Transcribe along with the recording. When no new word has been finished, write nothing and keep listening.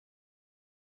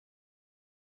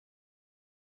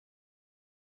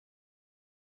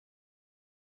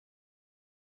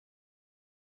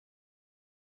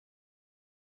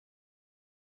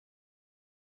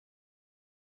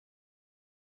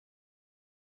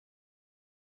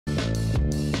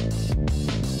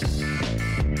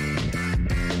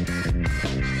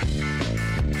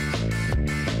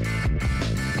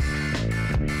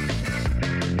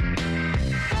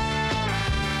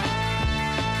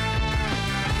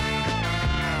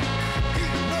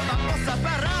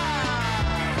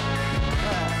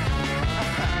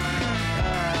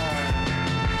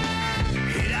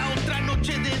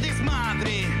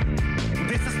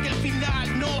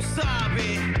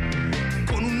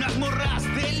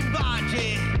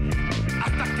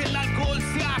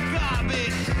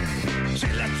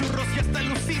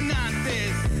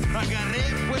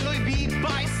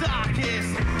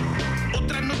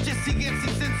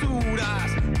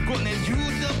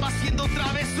haciendo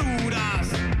travesuras.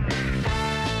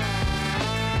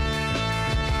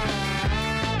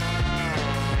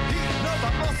 Y nos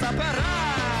vamos a perrar.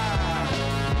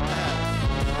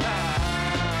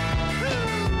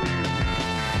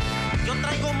 Yo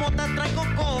traigo mota, traigo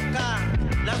coca.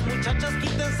 Las muchachas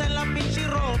quítense la pinche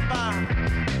ropa.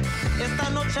 Esta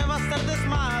noche va a ser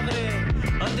desmadre.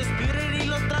 Undisputed y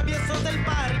los traviesos del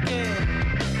parque.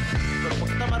 Pero un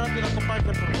poquito más rápido, compadre,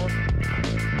 por favor.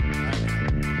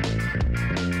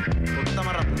 Un poquito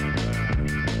más rápido.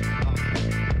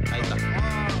 Ahí está.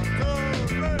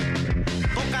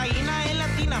 Cocaína en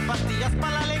latina, pastillas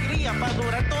para la alegría, para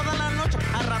durar toda la noche.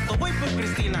 Al rato voy por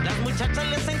Cristina. Las muchachas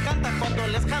les encanta cuando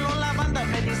les jalo la banda.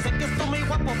 Me dice que estoy muy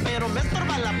guapo, pero me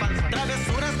estorba la panza.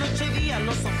 Travesuras noche y día,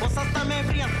 los ojos hasta me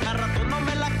brillan. Al rato no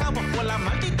me la acabo por la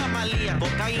maldita malía.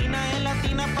 Cocaína en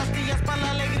latina, pastillas para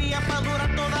la alegría, para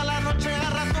durar toda la noche.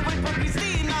 Al rato voy por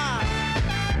Cristina.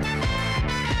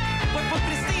 Voy por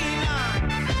Cristina.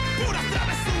 Puras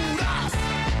travesuras.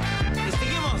 Y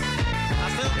seguimos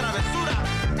haciendo travesuras.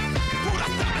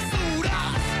 Puras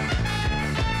travesuras.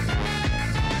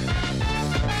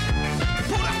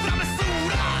 Puras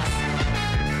travesuras.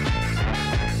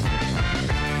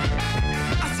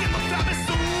 Haciendo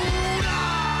travesuras.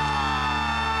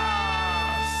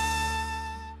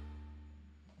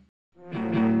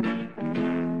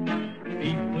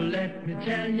 People, let me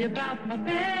tell you about my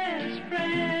best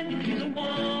friend. He's a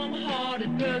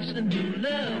warm-hearted person who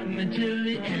loved me till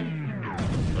the end.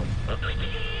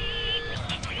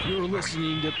 You're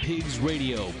listening to Pigs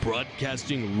Radio,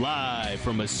 broadcasting live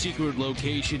from a secret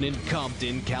location in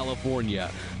Compton,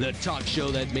 California. The talk show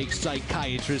that makes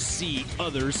psychiatrists see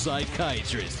other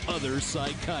psychiatrists, other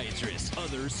psychiatrists,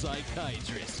 other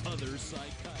psychiatrists, other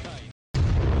psychiatrists.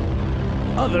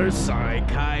 Other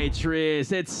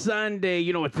psychiatrists. It's Sunday.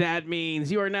 You know what that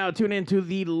means. You are now tuned into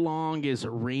the longest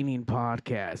reigning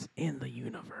podcast in the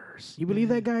universe. You believe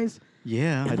that, guys?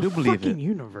 Yeah, In I the do believe fucking it.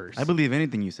 universe. I believe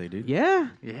anything you say, dude. Yeah?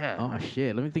 Yeah. Oh,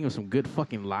 shit. Let me think of some good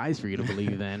fucking lies for you to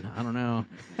believe then. I don't know.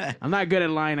 I'm not good at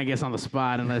lying, I guess, on the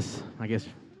spot unless I'm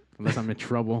in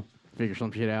trouble. Figure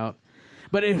some shit out.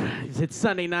 But if it's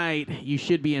Sunday night, you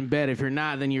should be in bed. If you're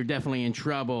not, then you're definitely in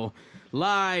trouble.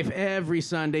 Live every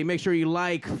Sunday. Make sure you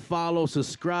like, follow,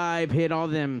 subscribe, hit all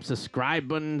them subscribe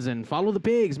buttons, and follow the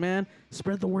pigs, man.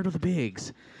 Spread the word of the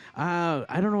pigs. I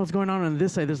don't know what's going on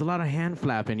this side. There's a lot of hand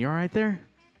flapping. You all right there?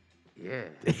 Yeah.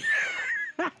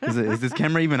 Is this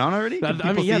camera even on already? Can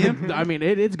people see him?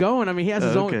 It's going. I mean, he has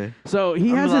his okay. own. So he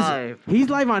I'm has live. he's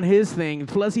live on his thing.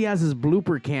 Plus, he has his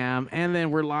blooper cam, and then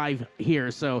we're live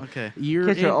here. So Okay. you're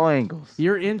Catch your all angles.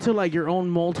 You're into like your own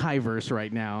multiverse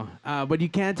right now. But you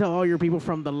can't tell all your people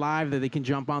from the live that they can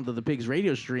jump onto the Pigs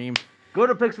Radio stream. Go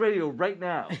to Pix Radio right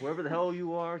now. Wherever the hell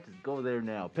you are, just go there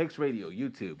now. Pix Radio,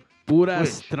 YouTube.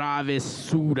 Puras Twitch.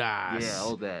 travesuras. Yeah,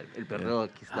 all that. El perreo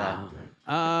aquí está.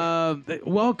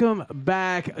 Welcome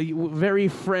back, very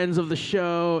friends of the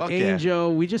show. Fuck yeah.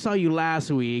 Angel, we just saw you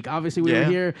last week. Obviously, we were Yeah.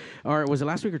 here, or was it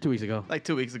last week or 2 weeks ago? Like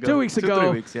 2 weeks ago. 2 weeks ago, 3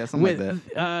 weeks, yeah, something with,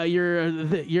 like that.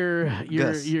 your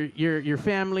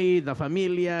family, the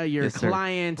familia, your Yes, sir.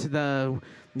 client,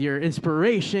 your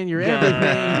inspiration, your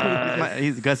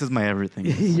everything. Gus is my everything.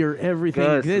 Your everything.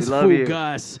 Gus, This we love fool you.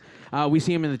 Gus. We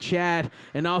see him in the chat,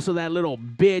 and also that little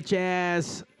bitch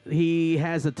ass. He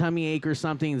has a tummy ache or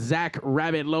something. Zach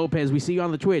Rabbit Lopez. We see you on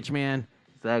the Twitch, man.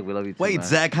 Zach, we love you too, Wait, man.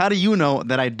 Zach, how do you know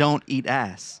that I don't eat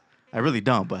ass? I really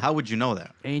don't, but how would you know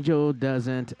that? Angel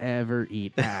doesn't ever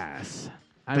eat ass.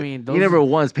 I mean, those, He never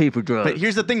once paid for drugs. But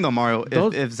here's the thing, though, Mario.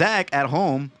 Those- If Zach at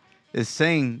home is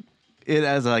saying it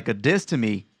as like a diss to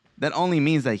me, that only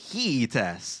means that he eats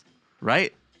ass,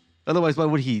 right? Otherwise, why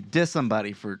would he diss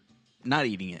somebody for not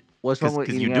eating it? What's wrong with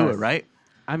you eating do ass? it, right?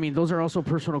 I mean, those are also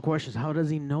personal questions. How does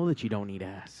he know that you don't eat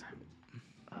ass?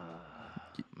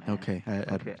 Okay,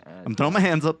 Okay, I'm throwing my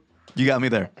hands up. You got me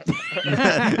there. You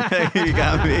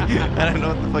got me. I don't know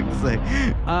what the fuck to say.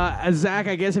 Zach,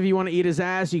 I guess if you want to eat his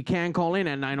ass, you can call in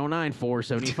at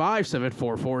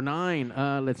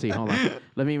 909-475-7449. Let's see. Hold on.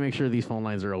 Let me make sure these phone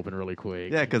lines are open really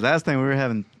quick. Yeah, because last time we were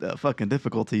having fucking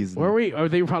difficulties. Were we? Or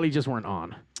they probably just weren't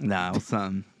on. Nah, it was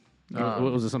something.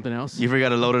 Was it something else? You forgot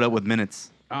to load it up with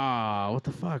minutes. What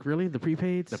the fuck? Really? The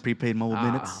prepaids? The prepaid mobile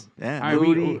minutes. Yeah. All right,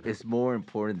 Booty is more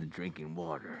important than drinking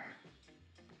water.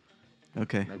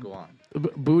 Okay. Now go on.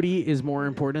 Booty is more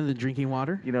important than drinking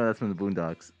water? You know that's from the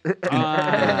Boondocks.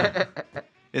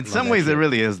 In some ways, it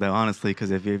really is, though, honestly, because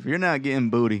if you're not getting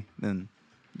booty, then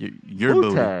you're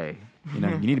booty. Booty. You know,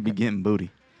 you need to be getting booty.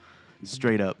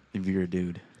 Straight up, if you're a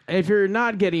dude. if you're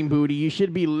not getting booty, you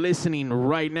should be listening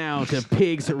right now to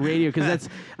Pigs Radio because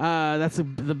that's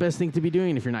the best thing to be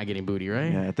doing if you're not getting booty,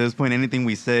 right? Yeah, at this point, anything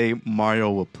we say,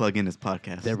 Mario will plug in his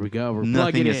podcast. There we go. We're Nothing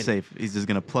plugging is in. safe. He's just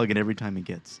gonna plug it every time he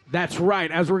gets. That's right,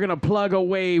 as we're going to plug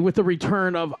away with the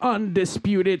return of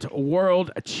Undisputed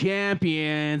World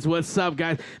Champions. What's up,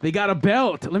 guys? They got a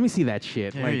belt. Let me see that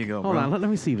shit. There you go, Hold bro. on, let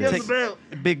me see this. Give him the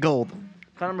belt. Big gold.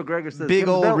 Conor McGregor says, Big "Give him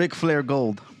the old belt." Ric Flair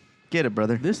gold. Get it,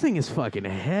 brother. This thing is fucking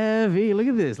heavy. Look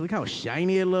at this. Look how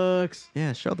shiny it looks.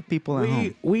 Yeah, show the people at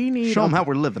home. We need Show them how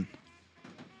we're living.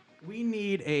 we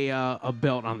need a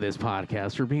belt on this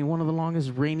podcast for being one of the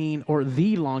longest reigning or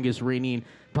the longest reigning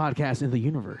podcast in the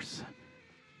universe.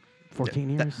 14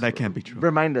 years? That can't be true.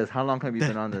 Remind us, how long have you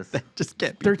been on this? That just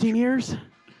can't be. 13 years?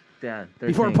 Dan,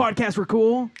 Before 13. podcasts were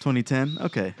cool? 2010?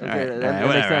 Okay. All right. that All makes right.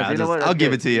 Whatever. sense. You know what? I'll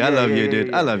give it to you. I Yeah, love yeah, you, yeah, dude.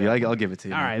 yeah, I love yeah. you. I'll give it to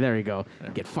you. All right, there you go.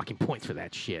 Get fucking points for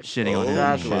that shit. Shitting on him.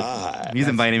 Exactly. He's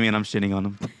inviting me and I'm shitting on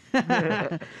him.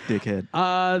 Dickhead.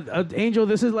 Angel,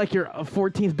 this is like your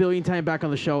 14th billion time back on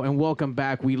the show, and welcome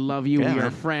back. We love you. Yeah, we are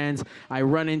man. friends. I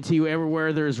run into you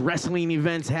everywhere. There's wrestling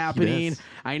events happening. Yes.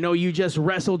 I know you just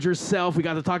wrestled yourself. We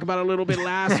got to talk about it a little bit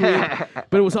last week,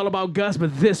 but it was all about Gus.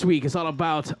 But this week, it's all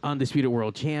about Undisputed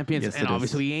World Champions, Yes, and it is.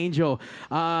 obviously Angel.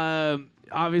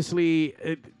 Obviously,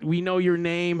 we know your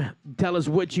name. Tell us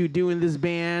what you do in this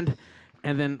band.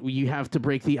 And then you have to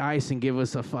break the ice and give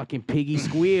us a fucking piggy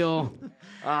squeal.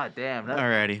 Ah, damn.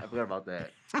 Alrighty. I forgot about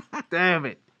that. Damn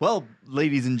it. Well,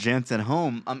 ladies and gents at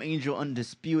home, I'm Angel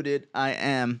Undisputed. I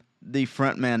am the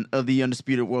frontman of the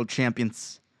Undisputed World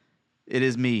Champions. It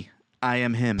is me. I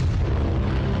am him.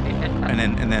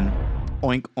 and then,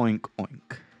 oink, oink,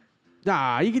 oink.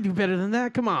 Ah, you can do better than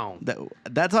that. Come on.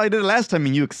 That's how I did it last time,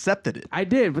 and you accepted it. I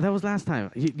did, but that was last time.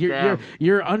 You're Damn.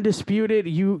 you're undisputed.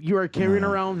 You are carrying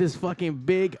around this fucking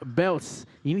big belts.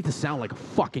 You need to sound like a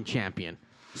fucking champion.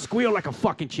 Squeal like a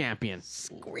fucking champion.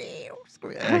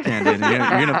 I can't, dude.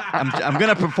 I'm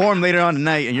gonna perform later on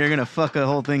tonight, and you're gonna fuck the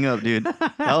whole thing up, dude.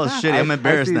 That was shitty. I'm I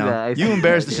embarrassed see now. that. I You see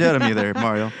embarrassed the shit out of me there,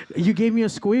 Mario. You gave me a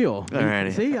squeal.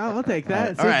 Alrighty. See, I'll take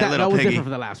that. All right, See, that little was piggy. different for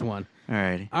the last one.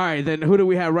 Alrighty. All right, then who do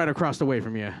we have right across the way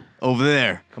from you? Over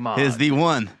there. Come on. Is the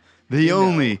one, the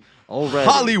only, Already.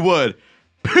 Hollywood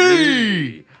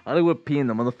P. Hollywood P in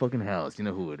the motherfucking house. You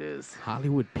know who it is.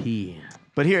 Hollywood P.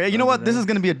 But here, you know what? This is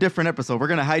gonna be a different episode. We're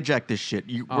gonna hijack this shit.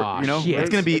 Aw, You know, shit. it's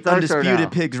gonna be It's our turn Undisputed now.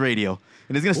 Pigs Radio,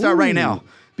 and it's gonna start right Ooh. now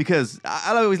because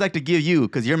I always like to give you,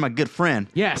 because you're my good friend,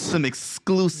 Yes. some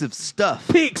exclusive stuff.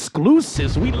 P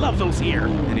exclusives. We love those here.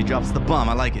 And he drops the bomb.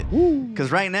 I like it.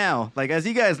 Because right now, like as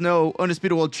you guys know,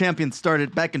 Undisputed World Champions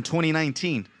started back in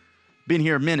 2019. Been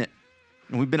here a minute.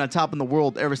 And we've been on top in the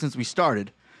world ever since we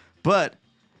started. But,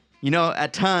 you know,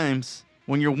 at times,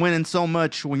 when you're winning so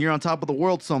much, when you're on top of the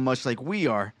world so much like we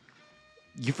are,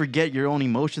 you forget your own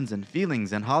emotions and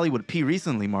feelings. And Hollywood P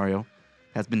recently, Mario,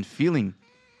 has been feeling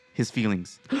his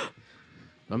feelings.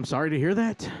 I'm sorry to hear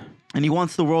that. And he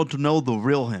wants the world to know the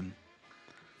real him.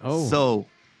 Oh. So,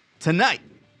 tonight,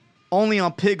 only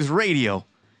on Pigs Radio,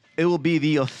 it will be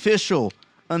the official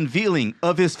unveiling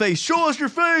of his face. Show us your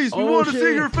face! We Oh, want to shit.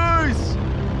 see your face!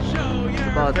 Show your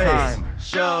About time.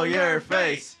 Show your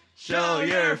face! Show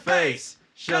your face!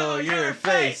 Show your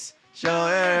face! Show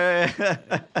your...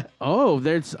 Oh,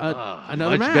 there's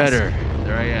another Much mask. better.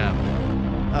 There I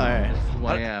am. All right. Who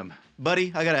I am.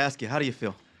 Buddy, I got to ask you, how do you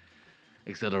feel?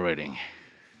 Exhilarating.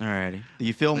 All righty. Do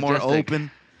you feel more Majestic.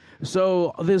 open?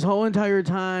 So this whole entire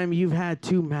time you've had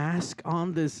two masks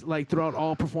on this, like throughout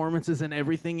all performances and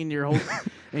everything in your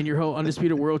whole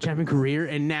Undisputed World Champion career,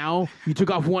 and now you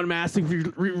took off one mask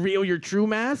to reveal your true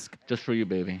mask. Just for you,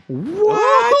 baby.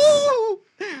 What?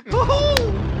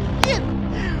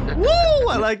 Woo!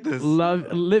 I like this.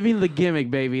 Living the gimmick,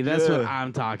 baby. That's what Yeah.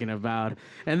 I'm talking about.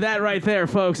 And that right there,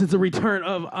 folks, is the return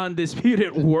of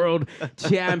Undisputed World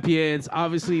Champions.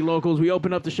 Obviously, locals, we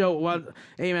open up the show.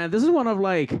 Hey, man, this is one of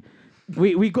like,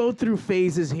 we go through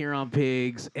phases here on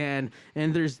Pigs, and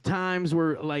there's times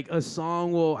where like a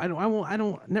song will I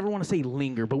don't never want to say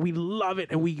linger, but we love it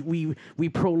and we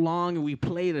prolong and we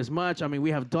play it as much. I mean,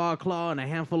 we have Dog Claw and a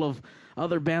handful of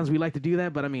other bands we like to do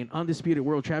that, but I mean, Undisputed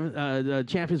World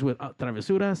Champions with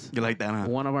Travesuras. You like that, huh?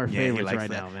 One of our Yeah, he favorites likes right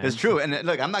that. now, man. It's true, and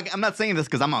look, I'm not saying this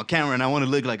because I'm on camera and I want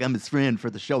to look like I'm his friend for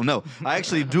the show. No, I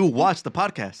actually do watch the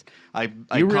podcast. I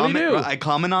You really comment, do? I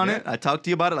comment on Yeah. it. I talk to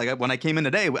you about it. Like when I came in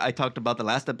today, I talked about the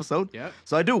last episode. Yep.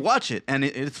 So I do watch it, and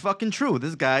it's fucking true.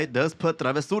 This guy does put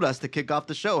Travesuras to kick off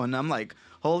the show, and I'm like,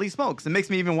 holy smokes! It makes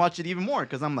me even watch it even more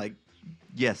because I'm like,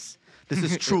 yes, this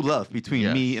is true love between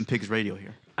Yes. me and Pigs Radio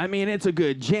here. I mean, it's a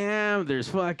good jam. There's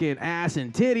fucking ass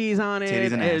and titties on it.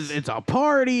 Titties and ass. It's a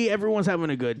party. Everyone's having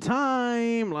a good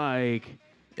time. Like,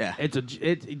 Yeah.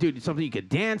 Dude, it's something you could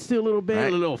dance to a little bit,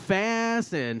 Right. a little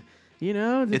fast, and you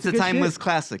know, It's a good timeless shit.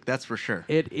 classic, that's for sure.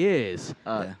 It is.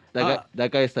 That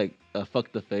guy's like,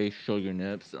 fuck the face, show your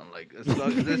nips. I'm like, this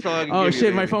all I can Oh give you,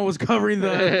 shit, my baby. phone was covering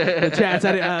the chats.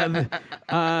 You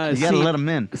gotta let them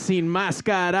in. Sin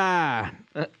Mascara.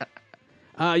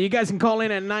 You guys can call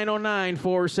in at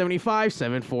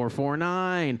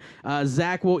 909-475-7449.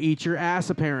 Zach will eat your ass,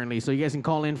 apparently, so you guys can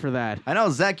call in for that. I know,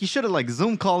 Zach, you should have, like,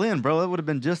 Zoom call in, bro. That would have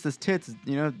been just as tits,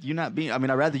 you know, you not being... I mean,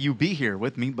 I'd rather you be here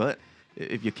with me, but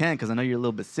if you can, because I know you're a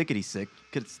little bit sickety-sick, you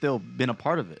could have still been a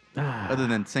part of it, other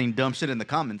than saying dumb shit in the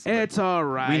comments. But It's all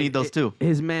right. we need those, too.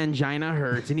 His mangina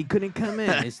hurts, and he couldn't come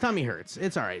in. His tummy hurts.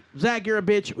 It's all right. Zach, you're a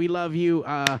bitch. We love you.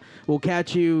 We'll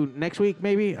catch you next week,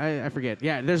 maybe? I forget.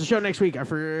 Yeah, there's a show next week.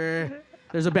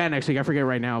 There's a band next week. I forget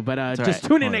right now. But just right.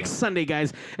 tune in Oh, next yeah. Sunday,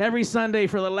 guys. Every Sunday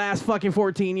for the last fucking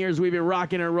 14 years, we've been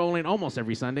rocking and rolling almost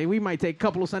every Sunday. We might take a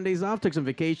couple of Sundays off, took some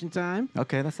vacation time.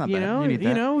 Okay, that's not You bad. know, you need you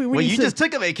that. know, we Wait, need you to- just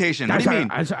took a vacation. What do you mean?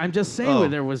 I'm just saying Oh,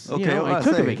 there was, okay, you know, well, I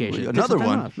took a say, vacation. Took Another some time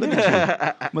one. off. Look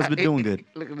Yeah. at you. Must be doing good.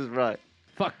 Look at this right.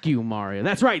 Fuck you, Mario.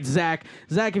 That's right, Zach.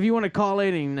 Zach, if you want to call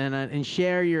in and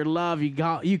share your love, you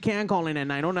can call in at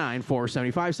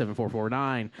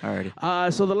 909-475-7449.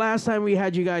 Alrighty. So the last time we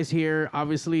had you guys here,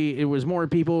 obviously it was more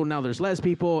people. Now there's less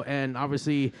people, and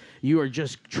obviously you are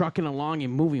just trucking along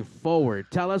and moving forward.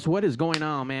 Tell us what is going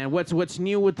on, man. What's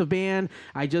new with the band?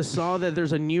 I just saw that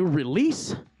there's a new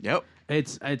release. Yep.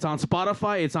 It's on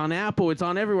Spotify. It's on Apple. It's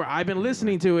on everywhere. I've been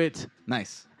listening to it.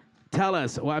 Nice. Tell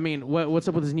us. Well, I mean, what's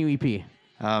up with this new E EP?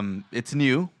 It's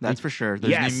new, that's for sure.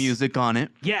 There's Yes. new music on it.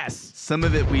 Yes. Some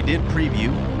of it we did preview.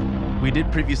 We did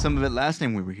preview some of it last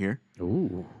time we were here.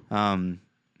 Ooh.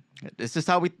 It's just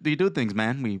how we do things,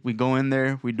 man. We go in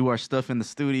there, we do our stuff in the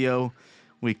studio,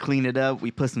 we clean it up,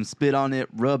 we put some spit on it,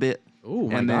 rub it. Oh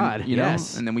my and then, God! You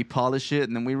yes. know, and then we polish it,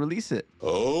 and then we release it.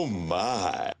 Oh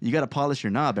my. You got to polish your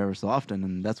knob every so often,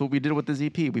 and that's what we did with this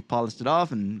EP. We polished it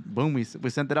off, and boom, we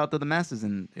sent it out to the masses,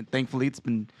 and thankfully it's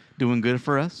been doing good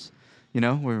for us. You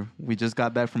know, we just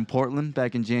got back from Portland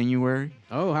back in January.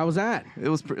 Oh, how was that? It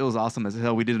was awesome as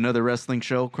hell. We did another wrestling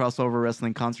show, crossover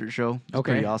wrestling concert show. It was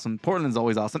Okay. pretty awesome. Portland's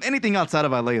always awesome. Anything outside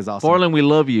of LA is awesome. Portland, we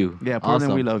love you. Yeah, Portland,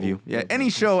 Awesome. we love you. Yeah,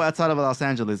 any show outside of Los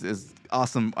Angeles is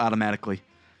awesome automatically.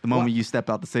 The moment you step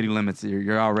out the city limits,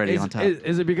 you're already on top.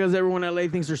 Is it because everyone in LA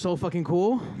thinks they're so fucking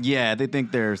cool? Yeah, they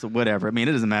think there's whatever. I mean,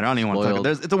 it doesn't matter. I don't even want to talk.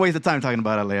 Spoiled. It's a waste of time talking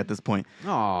about LA at this point.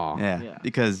 Aw. Yeah,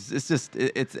 because it's just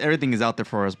it's everything is out there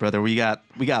for us, brother. We got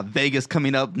Vegas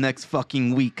coming up next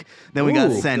fucking week. Then we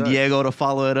got Ooh. San Diego to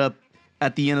follow it up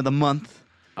at the end of the month.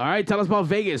 All right, tell us about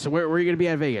Vegas. Where are you going to be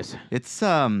at Vegas? It's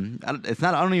it's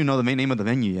not. I don't even know the main name of the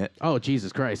venue yet. Oh,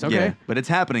 Jesus Christ. Okay. Yeah, but it's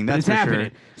happening. But That's it's for happening.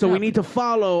 sure. So we need to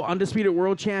follow Undisputed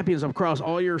World Champions across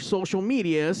all your social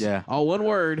medias. Yeah. All one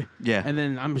word. Yeah. And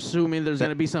then I'm assuming there's going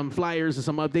to be some flyers and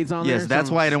some updates on there. Yes, that's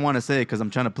some- why I didn't want to say it because I'm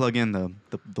trying to plug in the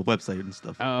website and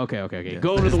stuff. Oh, okay.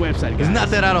 Go to the website, guys. It's not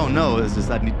that I don't know. It's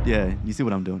just I need. Yeah, you see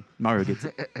what I'm doing. Mario gets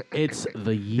it. It's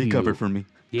the He you. covered for me.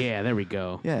 Yeah, there we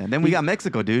go. Yeah, and then we got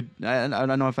Mexico, dude. I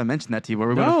don't know if I mentioned that to you, but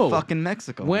we're No. going to fucking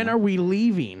Mexico. When man. are we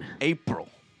leaving? April.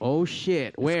 Oh,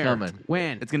 shit. Where? coming.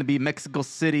 When? It's going to be Mexico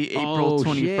City, April Oh,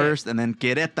 21st, and then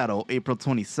Querétaro, April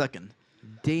 22nd.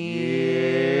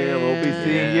 Damn. Yeah, we'll be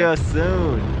seeing you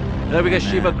soon. Then we got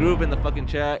Shiva Groove in the fucking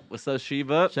chat. What's up,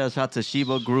 Shiva? Shout out to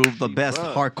Shiva Groove, the best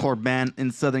hardcore band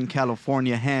in Southern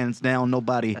California, hands down.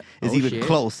 Nobody is Oh, even shit.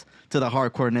 close to the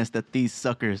hardcoreness that these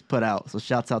suckers put out. So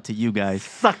shouts out to you guys.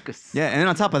 Suckers. Yeah, and then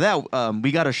on top of that,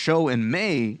 we got a show in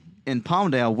May in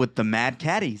Palmdale with the Mad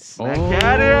Caddies. Oh,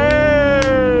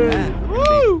 Yeah,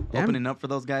 Woo! opening up for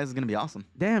those guys is gonna be awesome.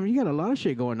 Damn, you got a lot of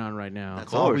shit going on right now.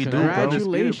 That's all we do, bro.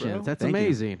 Congratulations. That's Thank you.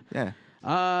 amazing. Yeah.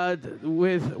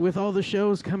 With all the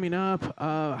shows coming up,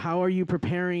 how are you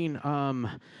preparing?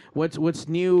 What's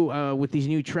new with these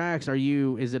new tracks?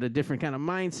 Is it a different kind of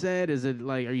mindset? Is it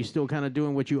like, are you still kind of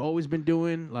doing what you always been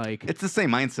doing? Like, It's the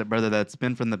same mindset, brother, that's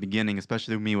been from the beginning,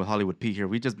 especially with me with Hollywood Pete here.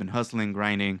 We've just been hustling,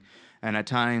 grinding, and at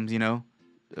times,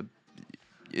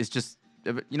 it's just,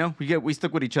 we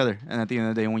stick with each other. And at the end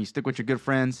of the day, when you stick with your good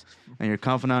friends and you're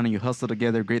confidant and you hustle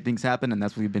together, great things happen, and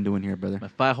that's what we've been doing here, brother.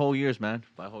 5 whole years, man.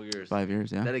 5 whole years. 5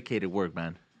 years, yeah. Dedicated work,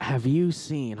 man. have you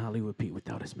seen Hollywood Pete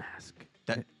without his mask?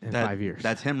 In 5 years.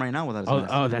 That's him right now without his Oh,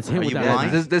 mask. oh, that's him Are you without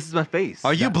blind? This is my face.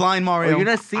 Are you blind, Mario? Oh, you're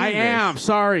not seeing I this. am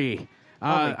sorry.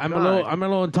 my I'm God. a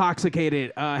little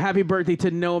intoxicated. Happy birthday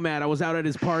to Nomad. I was out at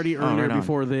his party earlier right on.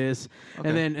 before this,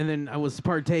 and then I was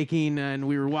partaking, and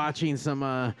we were watching some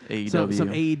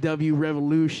AEW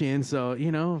Revolution. So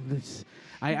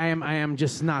I am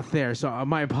just not there. So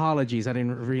my apologies. I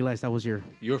didn't realize that was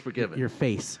You're forgiven. your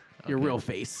face, your real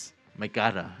face. My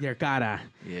cara. Your cara.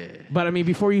 Yeah. But I mean,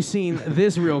 before you seen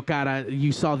this real cara,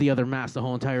 you saw the other mask the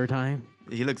whole entire time.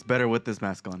 He looks better with this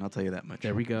mask on. I'll tell you that much.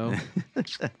 There we go.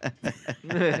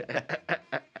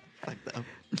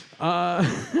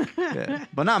 Yeah.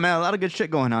 But nah, man, a lot of good shit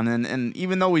going on. And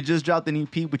even though we just dropped an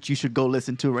EP, which you should go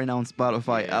listen to right now on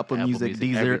Spotify, Yeah, Apple Apple Music, Music,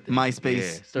 Deezer, everything. MySpace,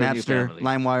 Yeah, start a new Napster, family.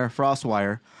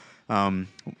 LimeWire, FrostWire.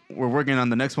 We're working on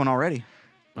the next one already.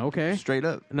 Okay. Straight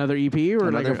up. Another EP or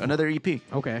Another, like a, another EP.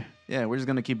 Okay. Yeah, we're just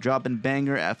going to keep dropping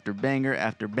banger after banger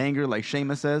after banger, like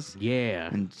Seamus says. Yeah.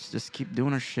 And just keep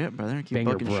doing our shit, brother. Keep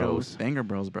Banger booking bros. shows. Banger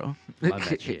bros, bro. Love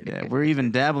that shit. Yeah, we're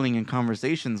even dabbling in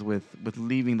conversations with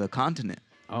leaving the continent.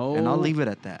 Oh. And I'll leave it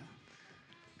at that.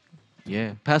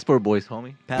 Yeah. Passport boys,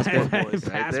 homie. Passport boys.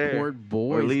 right there. Passport boys.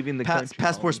 We're leaving the country.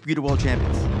 Passport homie. Speed World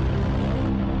Champions.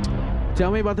 Tell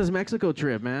me about this Mexico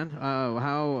trip, man.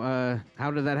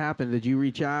 How did that happen? Did you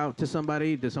reach out to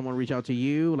somebody? Did someone reach out to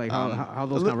you? Like how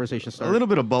those conversations A started? little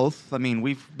bit of both. I mean,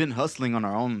 we've been hustling on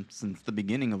our own since the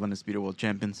beginning of Undisputed World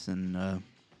Champions, and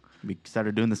we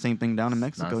started doing the same thing down in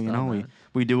Mexico. You nonstop, know, man.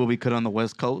 we do what we could on the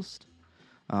West Coast,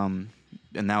 and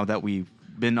now that we've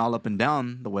been all up and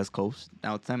down the West Coast,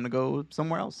 now it's time to go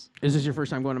somewhere else. Is this your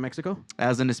first time going to Mexico?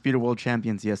 As Undisputed World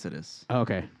Champions, yes, it is. Oh,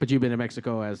 okay, but you've been to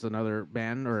Mexico as another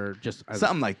band or just as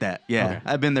Something like that. Yeah, Okay.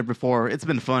 I've been there before. It's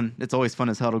been fun. It's always fun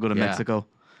as hell to go to Yeah. Mexico.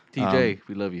 TJ,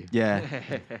 we love you. Yeah.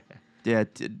 Yeah,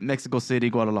 Mexico City,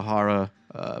 Guadalajara,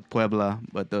 Puebla.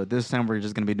 But this time we're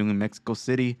just going to be doing Mexico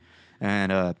City.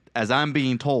 And as I'm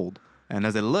being told, and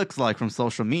as it looks like from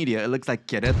social media, it looks like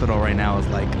Querétaro right now is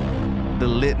like the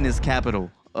litness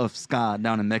capital of ska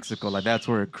down in Mexico. Like that's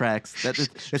where it cracks.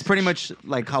 It's pretty much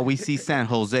like how we see San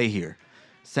Jose here.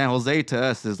 San Jose to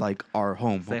us is like our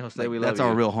home. San Jose, Like, we love that's our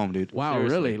you. real home, dude. Wow,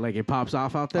 Seriously. really? Like it pops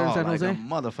off out there in Oh, San like Jose? a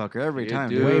motherfucker every You time.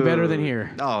 do. Dude. Way better than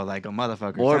here. Oh, like a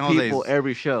motherfucker. More San Jose's- people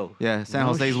every show. Yeah, San No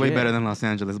Jose is way shit. better than Los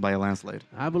Angeles by a landslide.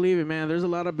 I believe it, man. There's a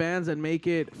lot of bands that make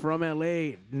it from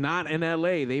LA, not in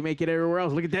LA. They make it everywhere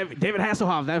else. Look at David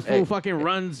Hasselhoff. That fool Hey. fucking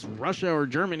runs Russia or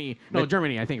Germany. No,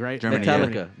 Germany, I think, right? Germany,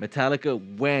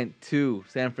 Metallica went to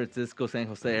San Francisco, San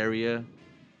Jose area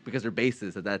because their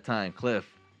bases at that time.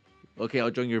 Cliff, okay,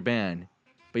 I'll join your band,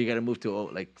 but you got to move to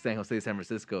like San Jose, San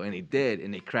Francisco, and he did,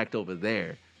 and they cracked over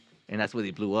there, and that's where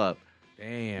they blew up.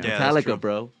 Damn. Yeah. that's true. Metallica,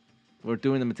 bro, we're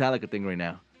doing the Metallica thing right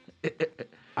now.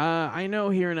 I know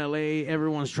here in LA,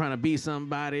 everyone's trying to be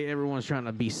somebody. Everyone's trying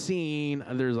to be seen.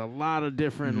 There's a lot of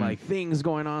different like things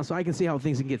going on, so I can see how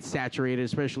things can get saturated,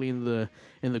 especially in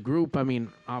the group. I mean,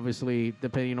 obviously,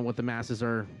 depending on what the masses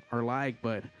are like,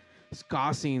 but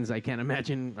ska scenes, I can't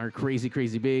imagine, are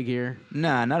crazy big here.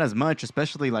 Nah, not as much,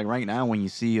 especially like right now when you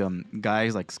see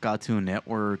guys like Ska-Tune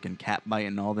Network and Catbite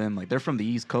and all them, like they're from the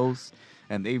East Coast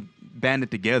and they banded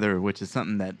together, which is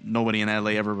something that nobody in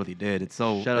LA ever really did. It's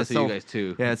so Shout out it's to so, you guys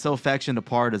too. Yeah, it's so factioned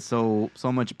apart. It's so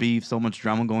much beef, so much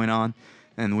drama going on.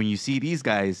 And when you see these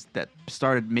guys that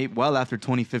started well after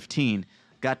 2015,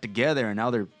 got together and now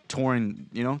they're touring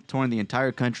the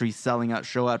entire country, selling out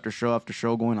show after show after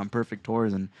show, going on perfect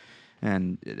tours.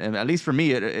 And at least for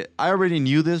me, I already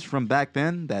knew this from back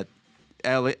then that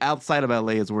LA, outside of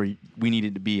LA is where we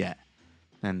needed to be at.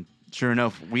 And sure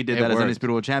enough, we did It that as worked.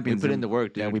 Undisputed World Champions. We put in and- the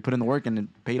work, Yeah, dude. we put in the work and it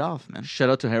paid off, man. Shout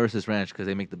out to Harris's Ranch because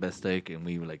they make the best steak, and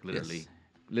we were like literally.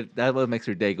 That's what makes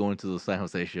your day going to those San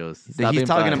Jose shows. Stop He's being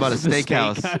talking biased. about a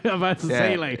steakhouse. I'm about to Yeah,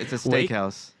 say, like, it's a wait,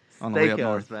 steakhouse on the way up Steakhouse,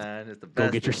 north. man. It's the Go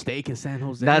best. get your steak in San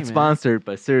Jose. Not man. sponsored,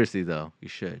 but seriously though, you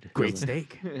should. Great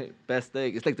steak. Best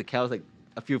steak. It's like the cow's like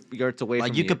a few yards away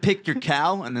Like from you could pick your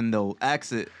cow and then they'll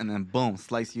axe it and then boom,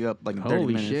 slice you up like in 30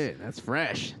 Holy minutes. shit, that's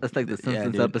fresh. That's like the Yeah,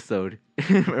 Simpsons dude. episode.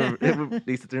 Remember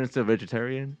Lisa turns to a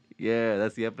vegetarian. Yeah,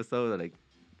 that's the episode. That, like,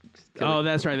 just kill Oh, it.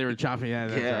 that's right. They were chopping. Yeah,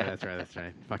 that's Yeah. right. That's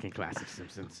right. Fucking classic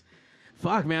Simpsons.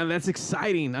 Fuck, man, that's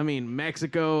exciting. I mean,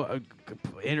 Mexico,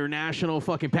 international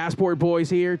fucking passport boys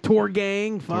here, tour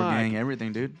gang. Fuck, Tour gang,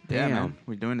 everything, dude. Yeah, Damn. man.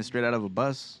 We're doing it straight out of a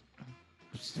bus.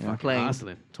 Just Yeah. fucking Plane.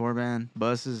 hustling. Tour van,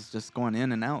 buses, just going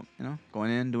in and out,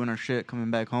 going in, doing our shit, coming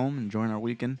back home, enjoying our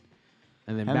weekend.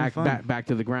 And then Having back, fun. back, back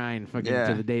to the grind. Fucking Yeah.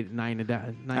 to the date 9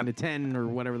 to 10 or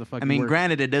whatever the fuck. I you mean, work.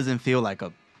 granted, it doesn't feel like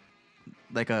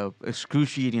a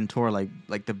excruciating tour like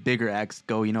the bigger acts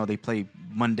go. They play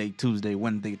Monday, Tuesday,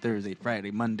 Wednesday, Thursday,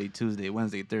 Friday, Monday, Tuesday,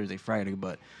 Wednesday, Thursday, Friday.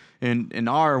 But in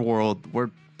our world, we're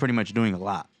pretty much doing a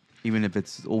lot, even if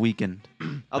it's a weekend.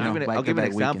 I'll give an back-to-back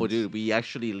example, weekends. dude. We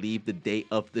actually leave the day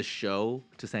of the show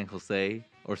to San Jose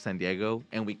or San Diego,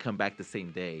 and we come back the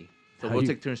same day. So How we'll you-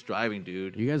 take turns driving,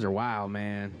 dude. You guys are wild,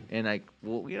 man. And like,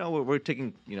 well, we're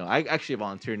taking, I actually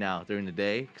volunteer now during the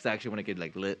day because I actually want to get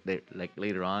like lit like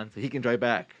later on, so he can drive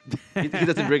back. He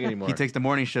doesn't drink anymore. He takes the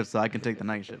morning shift, so I can take the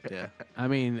night shift. Yeah. I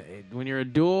mean, when you're a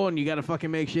duel and you got to fucking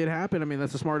make shit happen, I mean,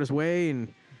 that's the smartest way,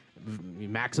 and you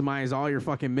maximize all your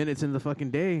fucking minutes in the fucking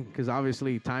day, because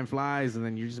obviously time flies, and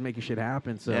then you're just making shit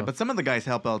happen. So Yeah, but some of the guys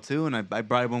help out too, and I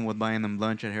bribe them with buying them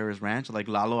lunch at Harris Ranch. Like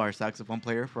Lalo, our saxophone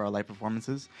player for our live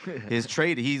performances. His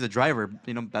trade, he's a driver.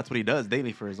 That's what he does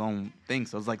daily for his own thing.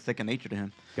 So it's like second nature to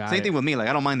him. Got Same it. thing with me. Like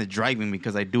I don't mind the driving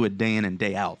because I do it day in and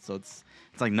day out. So it's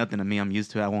like nothing to me. I'm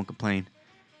used to it. I won't complain.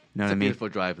 You know It's what I a mean? beautiful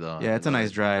drive though. Yeah, it's a nice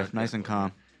drive, Yeah, nice and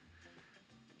calm.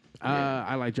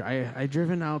 I like. I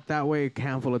driven out that way a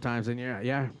handful of times, and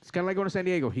yeah, it's kind of like going to San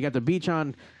Diego. You got the beach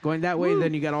on going that way,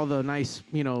 then you got all the nice,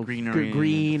 Greenery,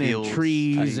 green and fields,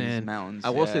 trees and mountains. I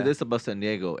will say yeah. this about San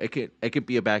Diego: it could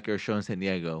be a backyard show in San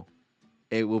Diego.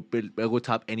 It will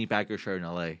top any backyard show in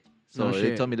LA. So No they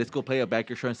shit. told me, let's go play a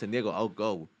backyard show in San Diego. I'll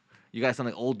go. You guys sound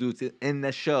like old dudes in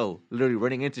that show, literally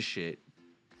running into shit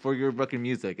for your fucking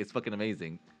music. It's fucking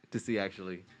amazing to see,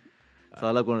 actually. So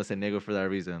I love going to San Diego for that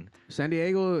reason. San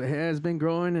Diego has been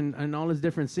growing and all its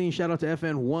different scenes. Shout out to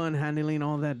FN1 handling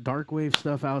all that dark wave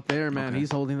stuff out there, man. Okay.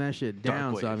 He's holding that shit Dark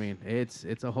down. So I wave. mean, it's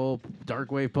a whole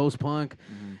dark wave post punk.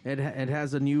 It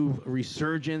has a new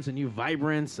resurgence, a new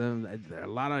vibrance, and a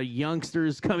lot of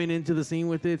youngsters coming into the scene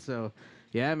with it. So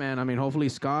yeah, man. I mean, hopefully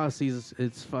ska sees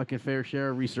its fucking fair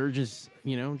share of resurgence.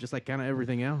 Just like kind of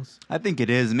everything else. I think it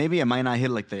is. Maybe it might not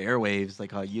hit like the airwaves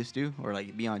like how it used to, or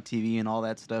like be on TV and all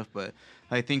that stuff. But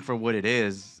I think for what it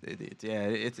is,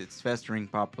 it's festering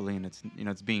properly, and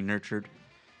it's being nurtured.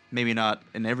 Maybe not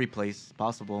in every place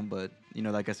possible, but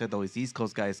like I said, those East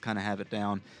Coast guys kind of have it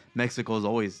down. Mexico's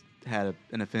always had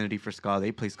an affinity for ska.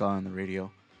 They play ska on the radio.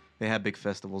 They have big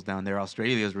festivals down there.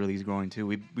 Australia's really growing too.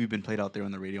 We've been played out there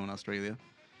on the radio in Australia,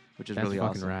 which is That's really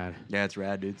fucking awesome. rad. Yeah, it's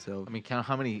rad, dude. So I mean, count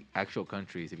how many actual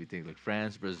countries, if you think, like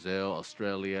France, Brazil,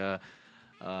 Australia.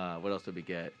 What else did we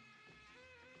get?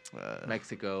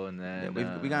 Mexico, and then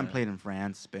yeah, we got played in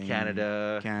France, Spain,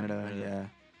 Canada. yeah.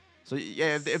 So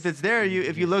yeah, if it's there,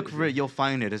 if you look for it, you'll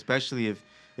find it. Especially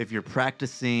if you're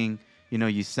practicing,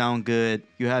 you sound good,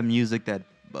 you have music that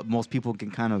most people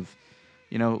can kind of,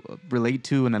 relate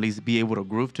to and at least be able to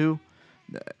groove to.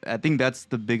 I think that's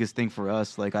the biggest thing for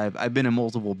us. Like I've been in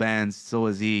multiple bands, so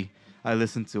has he. I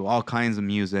listen to all kinds of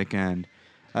music, and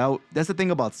that's the thing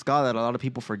about ska that a lot of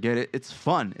people forget. It's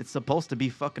fun. It's supposed to be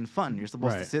fucking fun. You're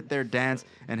supposed to Right. sit there, dance,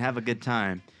 and have a good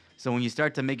time. So when you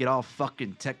start to make it all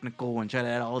fucking technical and try to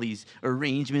add all these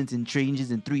arrangements and changes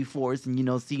and 3/4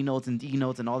 and C notes and D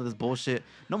notes and all this bullshit,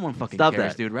 no one fucking Stop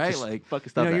cares, that. dude. Right? Just Like fucking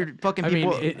stop you're that. fucking I mean,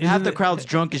 people. isn't half the it- crowd's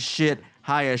drunk as shit,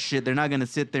 high as shit. They're not gonna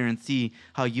sit there and see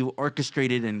how you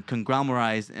orchestrated and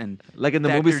conglomerized and Like in the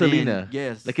movie factored in. Selena.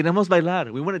 Yes. Like in Vamos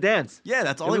Bailar. We want to dance. Yeah,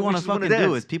 that's all Yeah, they we want to just wanna fucking do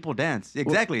dance. is people dance.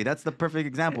 Exactly. That's the perfect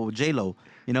example with J-Lo.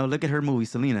 Look at her movie,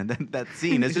 Selena. That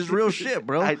scene. It's just real shit,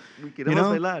 bro. We can You Vamos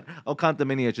know? Bailar. Oh,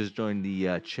 Cantamania just joined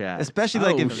the chat. Especially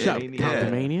like Oh, if shut up,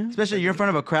 Cantamania? Especially you're in front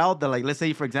of a crowd that like, let's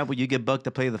say for example you get booked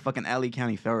to play the fucking Alley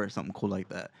County Fair or something cool like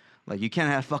that. Like you can't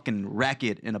have fucking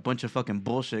racket and a bunch of fucking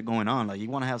bullshit going on. Like you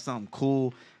want to have something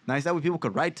cool, nice. That way people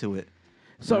could write to it.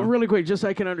 So know? really quick, just so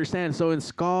I can understand. So in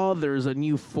ska, there's a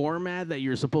new format that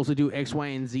you're supposed to do X, Y,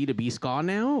 and Z to be ska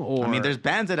now, or I mean, there's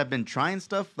bands that have been trying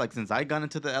stuff like since I got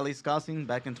into the LA ska scene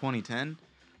back in 2010.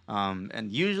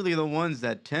 And usually the ones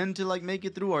that tend to like make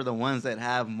it through are the ones that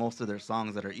have most of their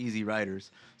songs that are easy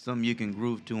writers. Some you can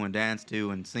groove to and dance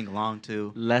to and sing along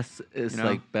to. Less is You know?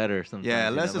 like better sometimes. Yeah,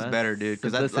 you less know, is man? better, dude.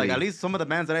 Because like Simplicity. at least some of the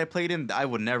bands that I played in, I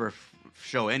would never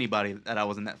show anybody that I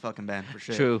was in that fucking band for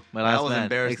shit. True. My I last was band.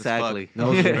 embarrassed Exactly. as fuck. I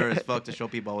was embarrassed as fuck to show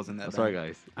people I was in that I'm band. sorry,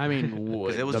 guys. I mean,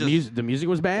 it was the just- music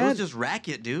was It bad. was just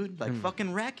racket, dude. Like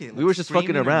fucking racket. We Like, were just fucking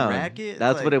screaming and around. Racket.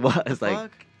 That's Like, what it was. the Like,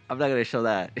 fuck? I'm not gonna show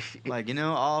that. Like,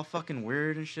 all fucking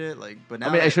weird and shit. Like, but now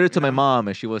I mean, I that, showed it to you my know- mom,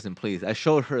 and she wasn't pleased. I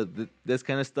showed her this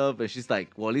kind of stuff, and she's like,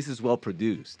 "Well, at least it's well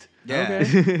produced." Yeah.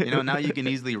 Okay. Now you can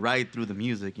easily ride through the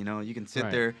music. You can sit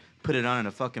Right. there, put it on at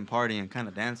a fucking party, and kind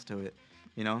of dance to it.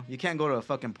 You can't go to a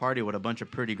fucking party with a bunch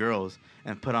of pretty girls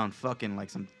and put on fucking like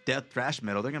some death thrash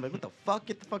metal. They're gonna be like, "What the fuck?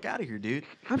 Get the fuck out of here, dude!"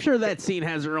 I'm sure that scene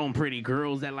has their own pretty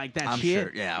girls that like that I'm shit.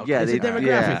 sure. Yeah. Yeah, It's a they- demographic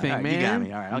yeah. thing, All right, man. You got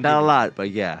me. All right. I'll Not a give you lot,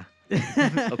 but yeah.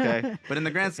 Okay. But in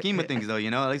the grand scheme of things, though,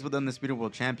 at least with the Undisputed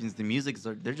World Champions,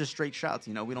 the they're just straight shots.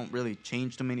 We don't really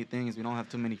change too many things. We don't have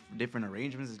too many different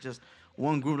arrangements. It's just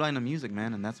one groove line of music,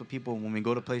 man. And that's what people, when we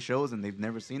go to play shows and they've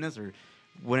never seen us or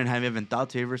wouldn't have even thought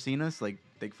to ever seen us, like,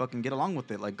 they fucking get along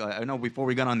with it. Like I know before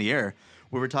we got on the air,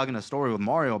 we were talking a story with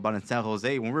Mario about in San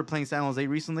Jose. When we were playing San Jose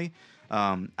recently,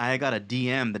 I got a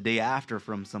DM the day after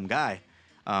from some guy.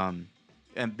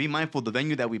 And be mindful, the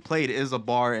venue that we played is a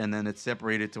bar, and then it's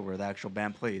separated to where the actual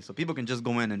band plays. So people can just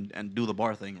go in and do the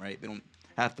bar thing, right? They don't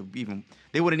have to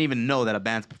they wouldn't even know that a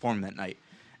band's performing that night.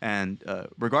 And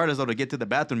regardless, though, to get to the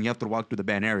bathroom, you have to walk through the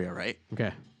band area, right?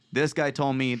 Okay. This guy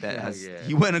told me that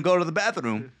he went and go to the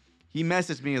bathroom. He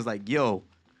messaged me, is like, yo,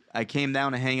 I came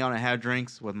down to hang out and have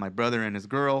drinks with my brother and his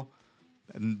girl.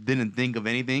 And didn't think of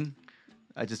anything.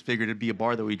 I just figured it'd be a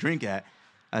bar that we drink at.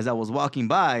 As I was walking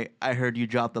by, I heard you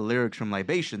drop the lyrics from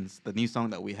Libations, the new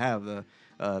song that we have, the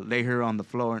Lay Her on the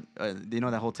Floor. Do you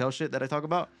know that hotel shit that I talk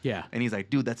about? Yeah. And he's like,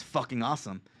 dude, that's fucking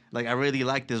awesome. Like, I really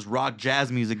like this rock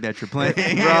jazz music that you're playing.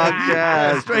 Rock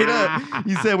jazz. Straight up.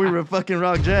 He said we were fucking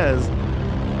rock jazz.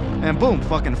 And boom,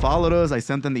 fucking followed us. I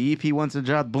sent him the EP once it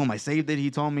dropped. Boom, I saved it.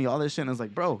 He told me all this shit. And I was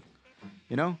like, bro,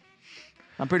 you know?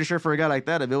 I'm pretty sure for a guy like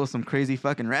that, if it was some crazy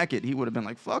fucking racket, he would have been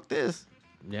like, fuck this.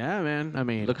 Yeah, man. I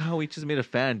mean, Look how we just made a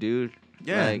fan, dude.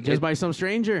 Yeah, Like, just by some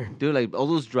stranger. dude, like all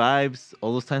those drives,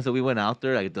 all those times that we went out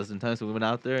there, like a dozen times that we went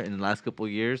out there in the last couple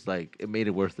of years, like it made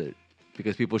it worth it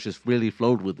because people just really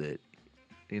flowed with it.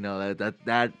 You know,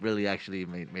 that really actually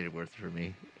made it worth it for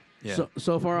me. Yeah.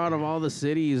 So far out of all the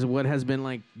cities, what has been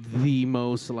like the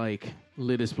most like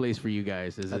littest place for you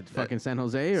guys? Is it fucking San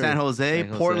Jose? Or? San Jose, San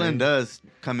Jose. Portland does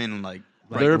come in like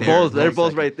right they're there, both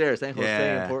close second. right there, San Jose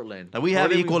Yeah. and Portland. Like we have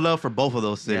Portland, equal love for both of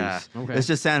those cities. Yeah. Okay. It's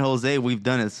just San Jose. We've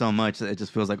done it so much that it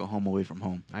just feels like a home away from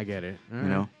home. I get it. All You right.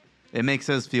 know, it makes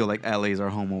us feel like LA's our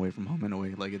home away from home in a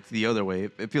way. Like it's the other way.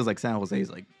 It feels like San Jose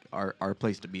is like our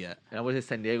place to be at. And I would say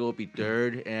San Diego would be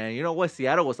third, and you know what?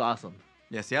 Seattle was awesome.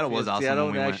 Yeah, Seattle was awesome. Seattle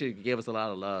when we went. actually gave us a lot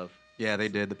of love. Yeah, they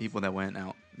did. The people that went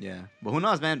out. Yeah, but who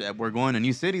knows, man? We're going to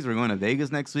new cities. We're going to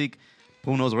Vegas next week.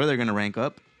 Who knows where they're gonna rank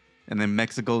up? And then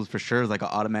Mexico's for sure is like an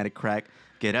automatic crack.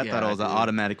 Querétaro Yeah, is an dude.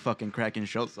 automatic fucking cracking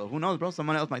show. So who knows, bro?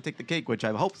 Someone else might take the cake, which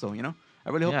I hope so. You know, I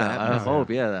really hope that Yeah, I happens. hope.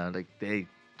 Yeah, like they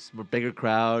just a bigger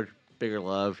crowd, bigger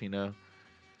love. You know,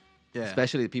 Yeah,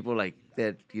 especially the people like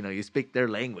that. You know, you speak their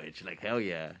language. Like hell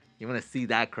yeah, you want to see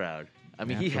that crowd. I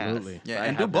mean, Absolutely. he has. Yeah, I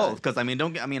and do have both that. because I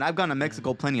mean, I've gone to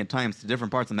Mexico plenty of times to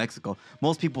different parts of Mexico.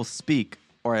 Most people speak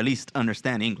or at least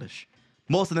understand English.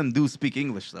 Most of them do speak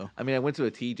English though. I mean, I went to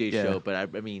a TJ Yeah. show, but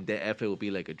I mean, the FA would be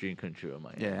like a dream come true of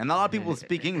mine. Yeah, and a lot of people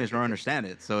speak English or understand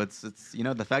it. So it's you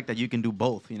know the fact that you can do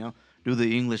both. You know, do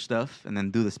the English stuff and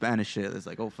then do the Spanish shit. It's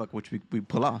like, oh fuck, which we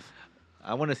pull off.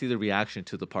 I want to see the reaction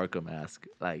to the Parka mask,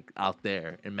 like out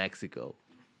there in Mexico.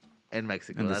 In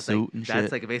Mexico, And the that's suit like and that's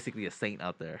shit. like basically a saint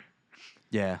out there.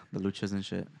 Yeah, the luchas and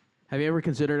shit. Have you ever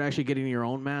considered actually getting your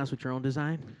own mask with your own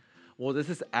design? Well, this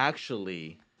is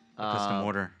actually Custom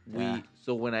order. Yeah.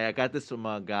 So when I got this from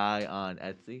a guy on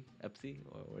Etsy,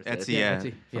 or where's it? Etsy, yeah, Etsy,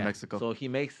 from yeah. Mexico. So he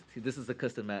makes this is a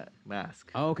custom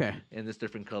mask. Oh, okay. And there's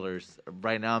different colors.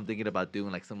 Right now, I'm thinking about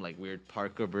doing like some like weird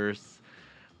Parka verse,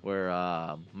 where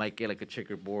might get like a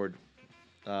checkerboard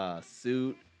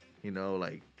suit, you know,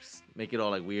 like just make it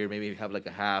all like weird. Maybe have like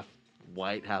a half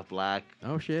white, half black.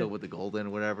 Oh, shit. Still with the golden or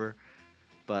whatever.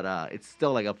 But it's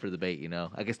still like up for debate, you know.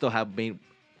 I can still have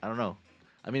I don't know.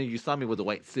 I mean, you saw me with a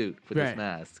white suit with Right. this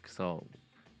mask, so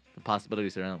the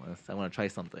possibilities are endless. I want to try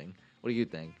something. What do you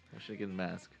think? I should get a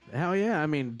mask. Hell yeah. I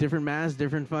mean, different masks,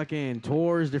 different fucking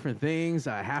tours, different things,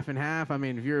 half and half. I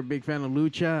mean, if you're a big fan of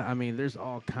lucha, I mean, there's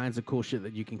all kinds of cool shit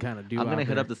that you can kind of do. I'm gonna out hit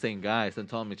there. up the same guy. So I'm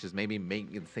telling him it's just maybe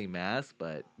make the same mask,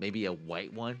 but maybe a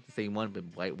white one, the same one, but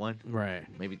white one. Right.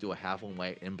 Maybe do a half one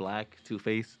white and black,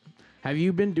 two-face. Have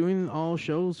you been doing all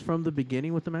shows from the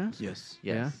beginning with the mask? Yes.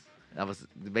 Yes. That was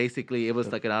basically it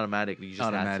was like an automatic. You just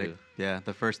Automatic. had to. Yeah,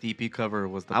 the first EP cover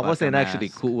was the. I wasn't Baka actually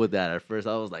mask. cool with that at first.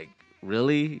 I was like,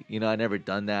 really? You know, I never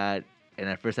done that, and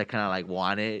at first I kind of like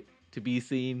wanted to be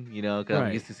seen, you know, because I'm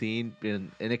Right. used to seeing,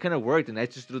 and it kind of worked. And I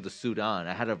just threw the suit on.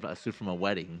 I had a suit from a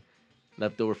wedding,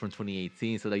 left over from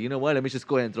 2018. So like, you know what? Let me just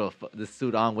go ahead and throw this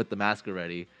suit on with the mask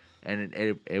already, and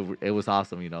it was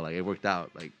awesome. You know, like it worked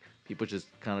out. Like people just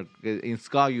kind of in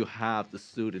ska you have the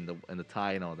suit and the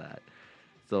tie and all that,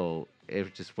 so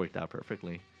it just worked out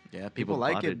perfectly. Yeah, people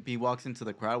like it. bonded. He walks into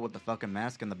the crowd with the fucking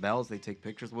mask and the bells. They take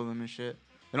pictures with him and shit.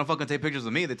 They don't fucking take pictures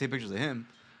of me. They take pictures of him.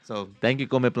 So Thank you,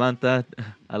 Come Planta.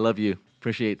 I love you.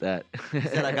 Appreciate that. he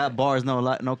said I got bars,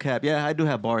 no cap. Yeah, I do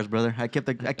have bars, brother. I kept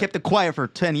it quiet for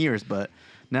 10 years, but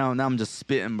now I'm just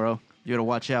spitting, bro. You gotta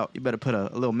watch out. You better put a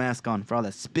little mask on for all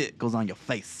that spit goes on your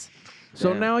face.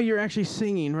 So Yeah. now you're actually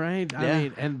singing, right? I Yeah.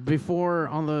 mean, and before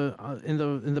on the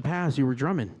in the past you were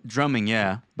drumming. Drumming,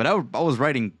 yeah. But I was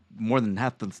writing more than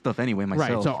half the stuff anyway myself.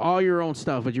 Right. So all your own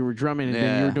stuff, but you were drumming and then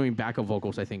you Yeah. were doing backup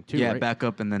vocals, I think, too. yeah, right?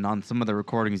 backup, and then on some of the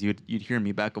recordings, you'd hear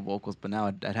me backup vocals, but now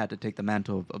I'd had to take the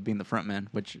mantle of being the front man,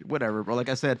 which, whatever, bro. Like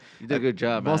I said, You did a good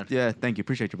job, man. Yeah, thank you.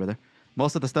 Appreciate you, brother.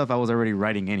 Most of the stuff I was already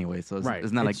writing anyway, so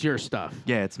it's not like your stuff.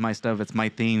 yeah, it's my stuff. It's my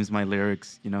themes, my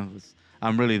lyrics. You know,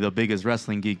 I'm really the biggest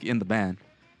wrestling geek in the band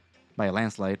by a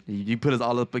landslide. You put us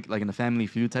all up like in a Family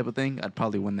Feud type of thing, I'd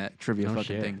probably win that trivia No fucking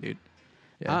shit. thing, dude.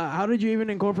 Yeah. How did you even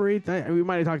incorporate that? We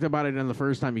might have talked about it in the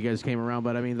first time you guys came around,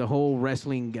 but I mean, the whole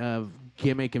wrestling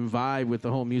gimmick and vibe with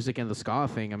the whole music and the ska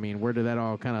thing. I mean, where did that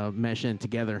all kind of mesh in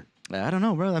together? I don't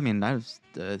know, bro. I mean, I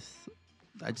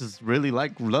just really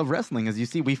love wrestling. As you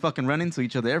see, we fucking run into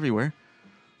each other everywhere.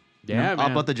 You know, Yeah, All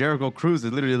man. about the Jericho Cruise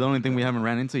is literally the only thing we haven't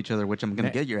ran into each other, which I'm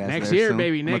gonna get your ass next there year, soon.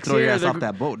 baby. I'm gonna Next throw your year, ass off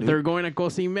that boat, dude. they're going to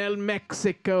Cozumel,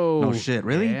 Mexico. No shit,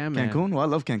 really? Yeah, man. Cancun? Well, I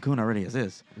love Cancun already as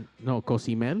is. No,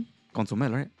 Cozumel.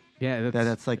 Consumel, right? Yeah,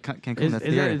 That's like Cancun. Is- That's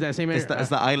is the that- area. is that same It's area?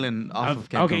 the island off of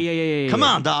Cancun. Okay, yeah. Come yeah.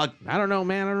 on, dog. I don't know,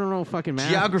 man. I don't know fucking math.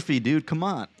 Geography, dude. Come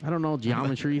on. I don't know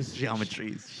geometries.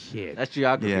 Geometries. Shit. That's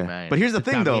geography, Yeah. man. But here's the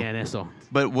thing, though. También eso.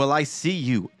 But will I see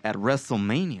you at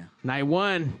WrestleMania? Night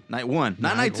one. Night one.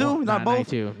 Not night two? one. Not both? Night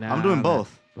two. Nah, I'm doing man.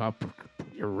 both. Well,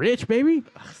 you're rich, baby.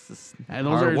 And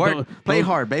those Hard are work. those- Play those-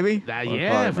 hard, baby.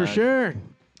 Yeah, hard, for man. sure.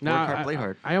 No, hard, play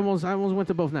hard. I almost went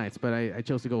to both nights, but I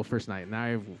chose to go first night. Now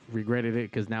I've regretted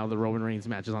it because now the Roman Reigns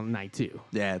match is on night 2,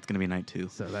 Yeah, it's going to be night two.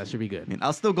 so that should be good. I mean,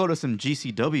 I'll still go to some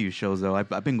GCW shows, though.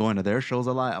 I've been going to their shows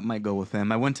a lot. I might go with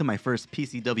them. I went to my first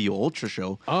PCW Ultra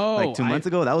show like 2 months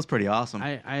ago. That was pretty awesome.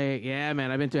 Yeah, man,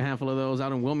 I've been to a handful of those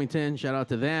out in Wilmington. Shout out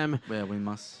to them. Yeah, we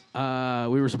must.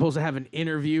 We were supposed to have an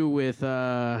interview with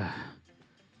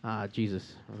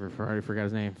Jesus, I already forgot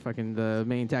his name. Fucking the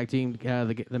main tag team,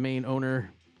 the main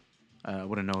owner,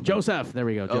 Wouldn't know. Joseph. There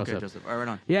we go, Okay, Joseph. Joseph. All right,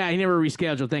 on. Yeah, he never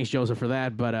rescheduled. Thanks, Joseph, for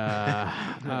that. But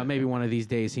maybe one of these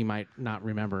days he might not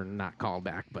remember and not call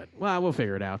back. But well, we'll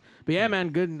figure it out. But yeah,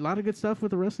 man, a lot of good stuff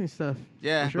with the wrestling stuff.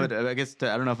 Yeah, For sure. but I guess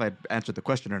I don't know if I answered the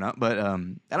question or not. But I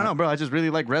don't know, bro. I just really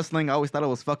like wrestling. I always thought it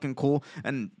was fucking cool,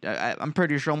 and I'm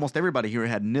pretty sure almost everybody here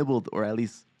had nibbled or at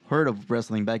least heard of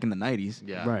wrestling back in the '90s.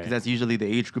 Yeah. Right. 'Cause that's usually the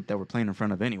age group that we're playing in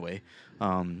front of anyway.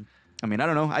 I mean, I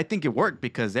don't know. I think it worked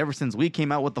because ever since we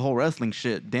came out with the whole wrestling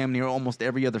shit, damn near almost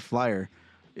every other flyer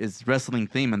is wrestling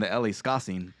theme in the LA ska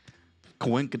scene.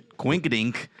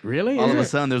 Coinkadink. Really? All Is of a it?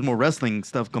 sudden, there's more wrestling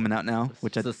stuff coming out now,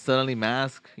 which I So suddenly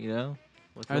mask,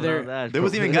 What's Are going there- on with that? there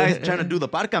was even guys trying to do the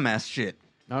parka mask shit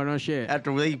Oh no shit.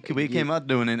 after we came out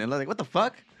doing it, and like, what the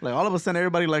fuck? Like all of a sudden,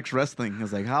 everybody likes wrestling.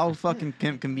 It's like how fucking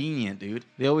convenient, dude.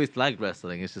 They always liked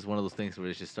wrestling. It's just one of those things where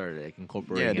it's just started like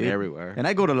incorporating it dude. everywhere. And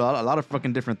I go to a lot of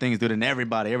fucking different things, dude. And every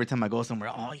time I go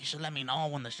somewhere, oh, you should let me know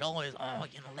when the show is. Oh,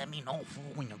 let me know, fool.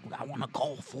 When I want to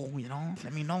go, fool.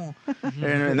 Let me know.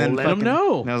 and then Well, let 'em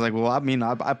know. And I was like, well, I mean,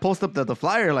 I post up the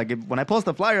flyer. Like when I post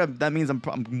the flyer, that means I'm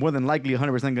more than likely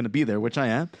 100% going to be there, which I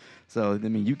am. So I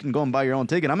mean, you can go and buy your own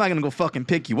ticket. I'm not gonna go fucking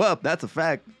pick you up. That's a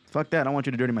fact. Fuck that. I don't want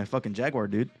you to dirty my fucking Jaguar,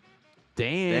 dude.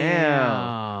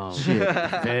 Damn. Shit.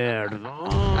 Perdón.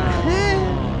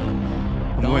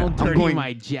 I'm Don't dirty going,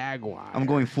 my Jaguar. I'm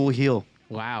going full heel.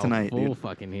 Wow. tonight, Full dude.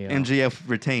 fucking heel. MJF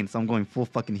retained, so I'm going full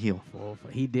fucking heel.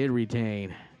 He did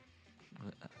retain.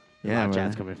 Yeah, Wow, Chad's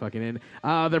man. coming fucking in.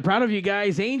 They're proud of you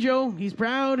guys. Angel, he's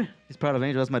proud. He's proud of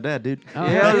Angel. That's my dad, dude. Oh,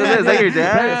 Yeah, is that your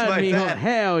dad? Proud, That's my mijo. dad.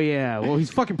 Hell yeah. Well, he's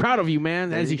fucking proud of you,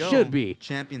 man, There as you he go. should be.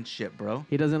 Championship, bro.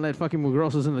 He doesn't let fucking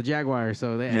Mugrosos in the Jaguar,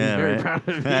 so he's Yeah, very right. proud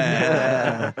of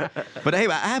you. But hey,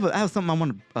 I have something I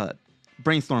want to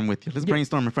brainstorm with you. Let's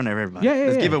brainstorm in front of everybody. Yeah, yeah,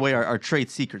 Let's yeah. give away our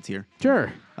trade secrets here.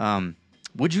 Sure.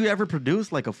 Would you ever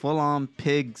produce like a full-on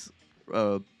pigs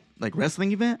like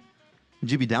wrestling event? Would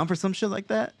you be down for some shit like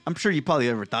that? I'm sure you probably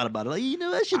ever thought about it. Like,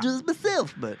 I should do this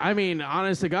myself. But I mean,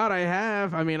 honest to God, I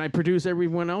have. I mean, I produce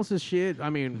everyone else's shit. I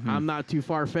mean, I'm not too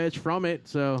far-fetched from it,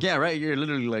 so... yeah, right. You're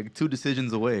literally like 2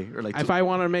 decisions away, or like If I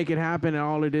want to make it happen, and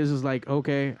all it is like,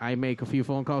 okay, I make a few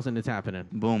phone calls and it's happening.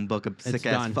 boom, book a sick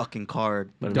ass done. fucking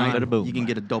card. Bada Done. bing, bada boom. You can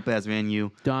get a dope ass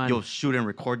venue. Done. You'll shoot and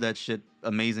record that shit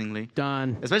amazingly.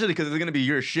 Done. Especially because it's gonna be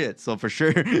your shit, so for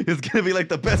sure it's gonna be like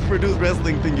the best produced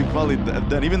wrestling thing you've probably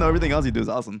done. Even though everything else you do is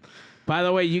awesome. By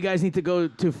the way, you guys need to go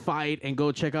to Fight and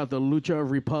go check out the Lucha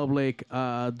Republic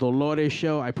Dolores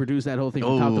show. I produced that whole thing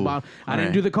from top to Oh, bottom. I didn't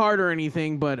alright. do the card or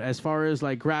anything, but as far as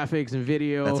like graphics and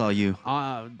video, That's all you.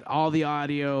 all the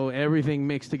audio, everything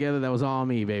mixed together, that was all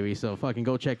me, baby. So fucking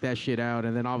go check that shit out.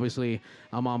 And then obviously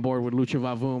I'm on board with Lucha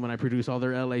Vavoom and I produce all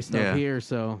their LA stuff Yeah. here.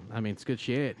 So I mean, it's good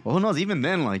shit. Well, who knows? Even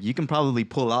then, like you can probably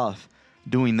pull off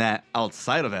doing that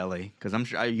outside of LA, because I'm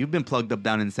sure you've been plugged up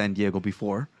down in San Diego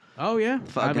before. Oh yeah,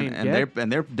 Fucking,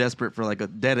 and they're desperate for like a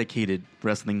dedicated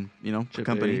wrestling,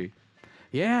 company. A.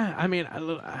 yeah. I mean,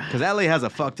 Because LA has a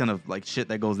fuck ton of like shit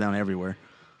that goes down everywhere.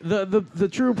 the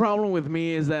true problem with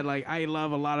me is that like I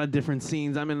love a lot of different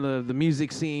scenes. I'm in the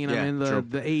music scene. Yeah, I'm in true.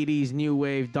 the 80s new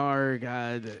wave, dark,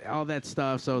 all that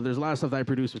stuff. So there's a lot of stuff that I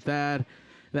produce with that.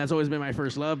 That's always been my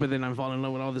first love. But then I'm falling in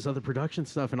love with all this other production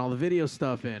stuff and all the video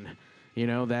stuff. And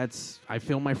I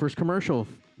filmed my first commercial.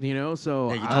 So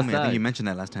Yeah, you told me. I think you mentioned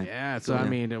that last time. yeah. So I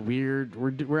mean,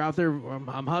 we're out there.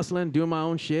 I'm hustling, doing my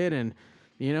own shit, and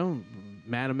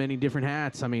mad of many different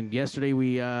hats. I mean, yesterday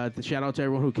we shout out to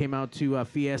everyone who came out to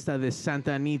Fiesta de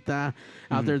Santa Anita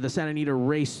out there, the Santa Anita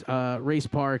race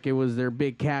park. It was their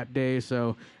big cat day,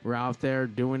 so we're out there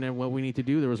doing what we need to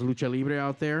do. There was Lucha Libre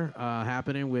out there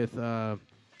happening with a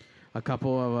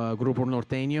couple of Grupo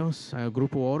Norteños,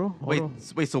 Grupo Oro.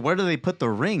 Wait. So where do they put the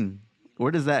ring?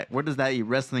 Where does that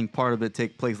wrestling part of it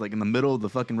take place? Like in the middle of the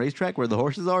fucking racetrack where the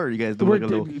horses are? Or you guys do like a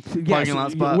little parking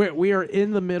lot spot? We are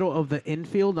in the middle of the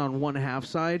infield on one half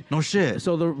side. No shit.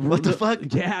 So What the fuck?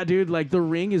 Yeah, dude. Like the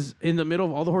ring is in the middle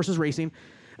of all the horses racing.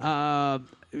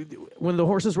 When the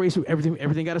horses race,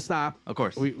 everything got to stop. Of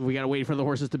course. We got to wait for the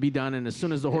horses to be done, and as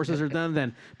soon as the horses are done,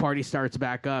 then party starts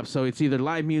back up. So it's either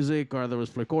live music or there was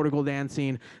flamenco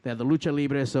dancing. They had the lucha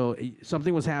libre, so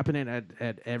something was happening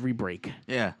at every break.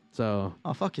 Yeah. So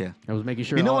Oh fuck yeah. I was making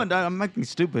sure. You know what? I'm acting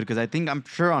stupid because I'm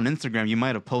sure on Instagram you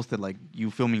might have posted like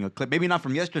you filming a clip. Maybe not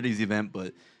from yesterday's event,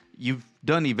 but you've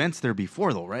done events there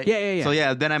before though, right? Yeah. So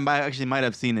yeah, then I might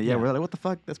have seen it. Yeah, we're like, what the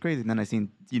fuck? That's crazy. And then I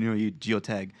seen you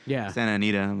geotag Santa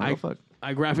Anita. And I'm like, oh fuck.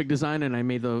 I graphic designed and I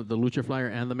made the lucha flyer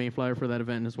and the main flyer for that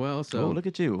event as well. So Oh, look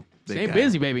at you. big stay guy.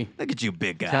 busy, baby. Look at you,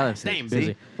 big guy. Talented. Staying See?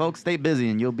 busy. Folks, stay busy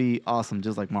and you'll be awesome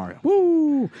just like Mario.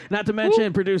 Woo! Not to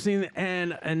mention producing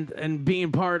and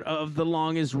being part of the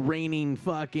longest reigning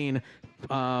fucking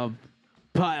podcast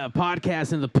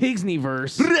in the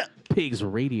Pigsneyverse, Pigs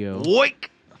Radio. Oink.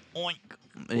 Oink.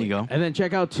 There you go. And then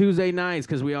check out Tuesday nights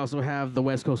because we also have the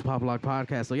West Coast Pop Lock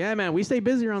podcast. So yeah, man, we stay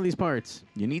busy around these parts.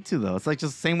 You need to though. It's like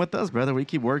just the same with us, brother. We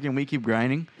keep working, we keep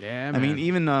grinding. Yeah, I mean, man.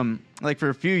 even like for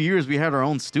a few years, we had our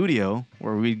own studio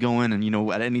where we'd go in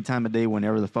and at any time of day,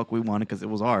 whenever the fuck we wanted, because it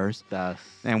was ours.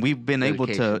 And we've been able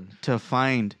to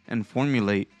find and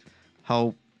formulate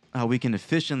how we can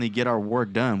efficiently get our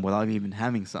work done without even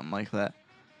having something like that.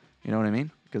 You know what I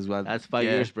mean? Because That's 5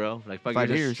 years, bro. Like 5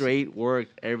 years of straight work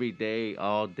every day,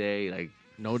 all day. Like,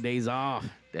 No days off.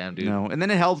 damn, dude. And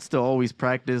then it helps to always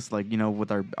practice, like,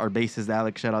 with our bassist,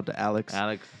 Alex. Shout out to Alex.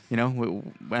 Alex. I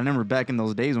remember back in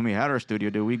those days when we had our studio,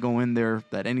 dude, we go in there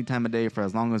at any time of day for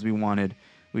as long as we wanted.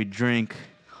 We drank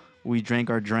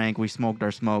our drink, we smoked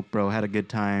our smoke, bro, had a good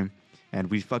time. And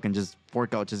we fucking just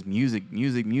work out just music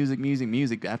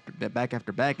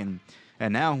after back. And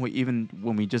now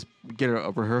when we just get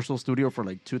a rehearsal studio for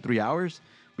like 2-3 hours,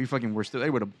 we're still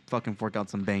able to fucking work out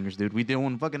some bangers, dude. We did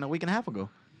one fucking a week and a half ago.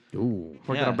 Ooh.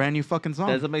 Worked out a brand new fucking song.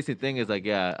 That's the amazing thing is like,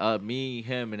 me,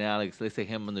 him, and Alex, let's say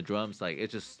him on the drums, like,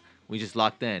 we just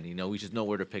locked in, we just know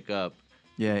where to pick up.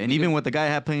 Yeah, and even with the guy I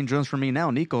have playing drums for me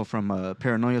now, Nico from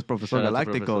Paranoia's Professor Shout out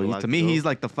to Galactico. Professor To me, Galactico. he's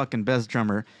like the fucking best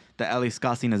drummer that Ali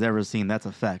Scassin has ever seen. That's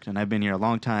a fact. And I've been here a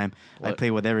long time. I What?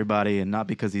 play with everybody, and not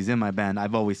because he's in my band.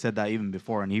 I've always said that even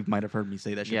before, and he might have heard me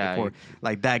say that shit Yeah, before.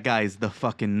 Like, that guy's the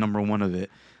fucking number one of it.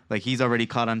 Like, he's already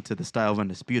caught on to the style of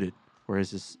Undisputed, where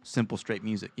it's just simple, straight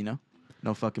music,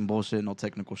 No fucking bullshit, no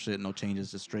technical shit, no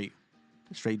changes, just straight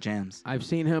jams. I've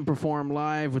seen him perform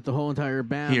live with the whole entire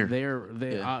band. Here.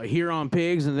 Here on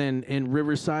Pigs, and then in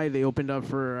Riverside they opened up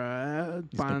for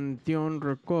Panteon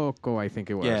Rococo, I think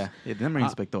it was. Yeah, Number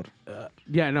Inspector.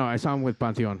 Yeah, no, I saw him with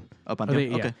Panteon. Oh,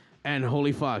 Panteon, okay. And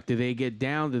holy fuck, did they get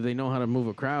down? Did they know how to move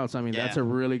a crowd? So, I mean, that's a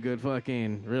really good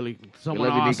fucking, someone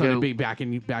love you, awesome Nico. to be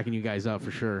backing you guys up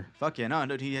for sure. Fuck yeah, no,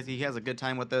 dude, he has a good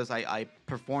time with us. I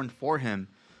performed for him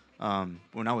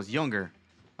when I was younger,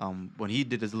 when he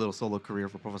did his little solo career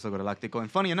for Professor Galactico. And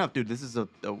funny enough, dude, this is a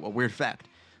weird fact.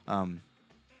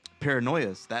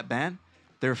 Paranoias, that band,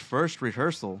 their first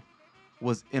rehearsal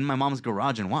was in my mom's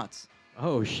garage in Watts.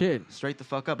 Oh shit! Straight the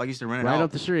fuck up. I used to rent it Right out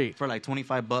up the street for like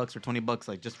 $25 or $20,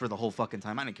 like just for the whole fucking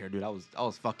time. I didn't care, dude. I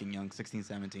was fucking young, 16,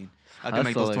 17. I could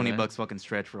make those Hustling, $20 man. fucking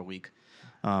stretch for a week.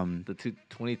 The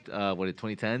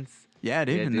 2010s? Yeah,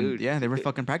 dude. Yeah, and then, dude. they were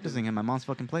fucking practicing in my mom's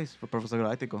fucking place for Professor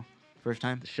Galactico. First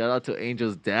time. Shout out to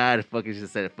Angel's dad. Fucking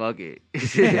just said, fuck it.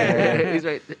 He's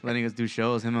right there. Letting us do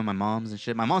shows, him and my mom's and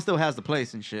shit. My mom still has the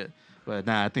place and shit. But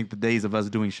nah, I think the days of us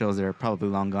doing shows there are probably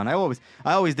long gone. I always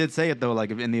did say it though,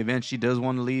 like if in the event she does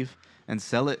want to leave and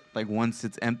sell it, like once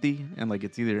it's empty and like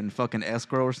it's either in fucking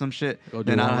escrow or some shit, Go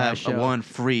do then one I'll last have show. one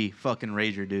free fucking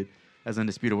Rager, dude. as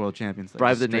undisputed world champions. Like,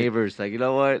 Bribe the straight- neighbors. Like, you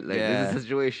know what? Like, Yeah. this is a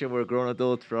situation where grown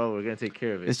adults, bro. We're gonna take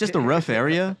care of it. It's just a rough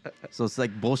area, so it's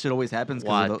like bullshit always happens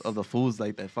because Watts. of the fools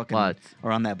like that fucking Watts.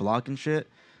 are on that block and shit.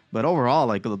 But overall,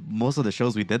 like most of the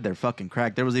shows we did, they're fucking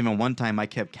cracked. There was even one time I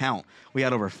kept count. We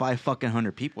had over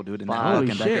 500 people, dude, in that Holy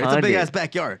fucking backyard. shit. It's a big 100. ass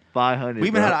backyard. 500. We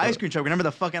even bro. had an ice cream truck. Remember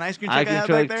the fucking ice cream truck Ice I had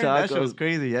cream back truck, there? That shit was tacos.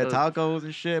 crazy. Yeah, tacos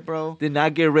and shit, bro. Did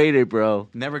not get raided, bro.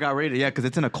 Never got raided. Yeah, because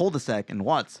it's in a cul-de-sac in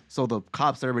Watts. So the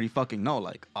cops already fucking know,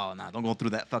 like, oh, nah, don't go through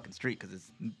that fucking street because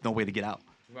it's no way to get out.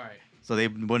 Right. So they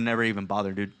would never even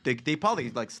bother, dude. They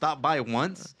probably, like, stopped by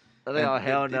once. They're like, oh, and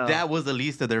hell no. That was the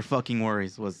least of their fucking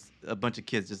worries, was a bunch of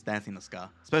kids just dancing the ska,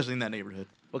 especially in that neighborhood.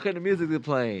 What kind of music they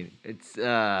playing? It's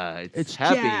It's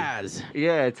happy. jazz.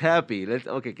 Yeah, it's happy.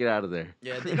 Okay, get out of there.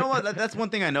 Yeah, you know what? That's one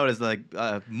thing I noticed. Like,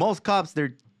 most cops,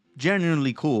 they're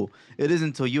genuinely cool. It isn't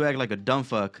until you act like a dumb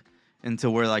fuck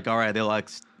until we're like, all right, they'll like,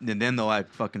 and then they'll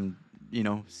act fucking, you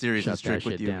know, serious Shut and strict that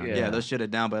with shit you. down. Yeah, Yeah. they'll shut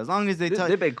it down. But as long as they tell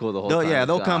They've been cool the whole they'll, time. yeah,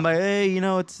 they'll so- come by. Hey, you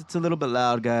know, it's a little bit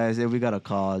loud, guys. Hey, we got a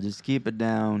call. Just keep it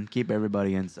down. Keep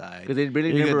everybody inside. Because they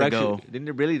really You're never good to actually,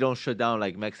 they really don't shut down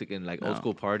like Mexican like old No.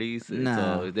 school parties.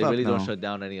 Nah, so they fuck really no. don't shut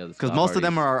down any of the. Because ska most of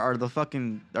them parties. are the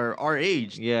fucking are our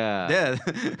age. Yeah. Yeah,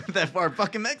 that are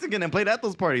fucking Mexican and played at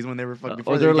those parties when they were fucking.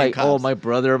 before Or they they're became like, oh, cops. my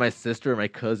brother, my sister, my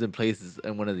cousin plays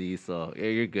in one of these. So yeah,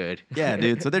 you're good. Yeah,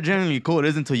 dude. So they're generally cool. It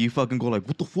isn't until you fucking go like,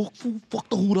 what the fuck, fool? Fuck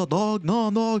the Huda, dog.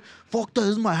 No, fuck that.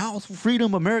 This is my house,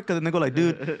 freedom, America. Then they go like,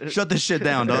 dude, shut this shit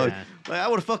down, dog. Yeah. Like I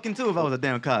would have fucking too if I was a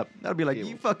damn cop. That'd be like,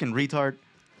 you fucking retard.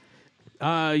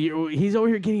 He's over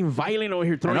here getting violent over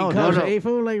here, throwing know, cups. no. Hey,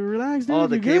 fool, like, relax, dude. Oh,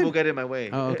 the you cable good? got in my way.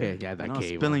 Oh, okay. Yeah, You that know,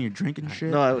 cable. spilling your drink and shit.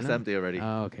 No, it was empty already.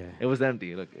 Oh, okay. It was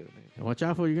empty. Look. Watch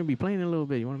out, fool. You're going to be playing in a little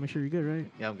bit. You want to make sure you're good, right?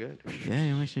 Yeah, I'm good. Yeah,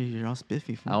 you make sure you're all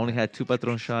spiffy. I only had 2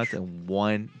 Patron shots and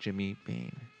 1 Jimmy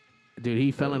Bean. Dude,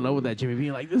 he fell in love with that Jimmy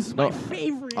Bean. Like, this is No. my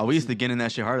favorite. Oh, we used to get in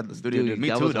that shit hard at the studio. Dude, me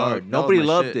that too, was dog. hard. That was Nobody my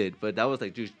loved shit. it, but that was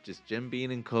like just Jim Bean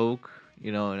and Coke,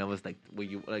 you know, and it was like what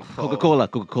you like Oh. Coca-Cola.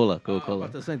 I'm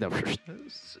about to say that.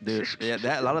 Dude,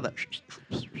 yeah, a lot of that.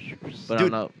 But Dude, I'm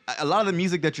not. a lot of the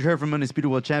music that you heard from Undisputed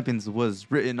World Champions was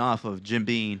written off of Jim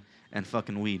Beam and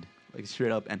fucking weed, like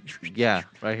straight up. And Yeah,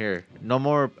 right here. No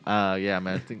more. Yeah,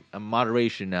 man. I think I'm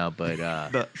moderation now, but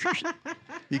the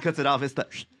he cuts it off. It's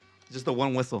just the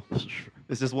one whistle.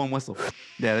 It's just one whistle.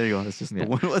 Yeah, there you go. It's just Yeah. the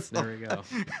one whistle. There we go.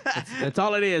 That's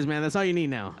all it is, man. That's all you need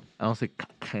now. I don't say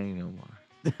cocaine no more.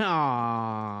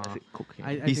 Aww. I say cocaine.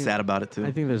 He's think- sad about it too.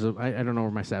 I think there's a. I don't know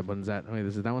where my sad button's at. Wait,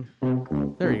 is it that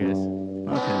one? There he is.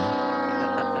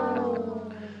 Okay.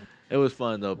 It was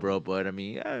fun though, bro. But I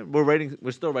mean, yeah,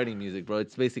 we're still writing music, bro.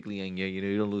 It's basically in you know,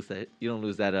 you don't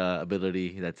lose that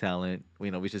ability, that talent.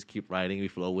 You know, we just keep writing, we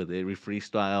flow with it, we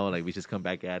freestyle, like we just come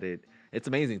back at it. It's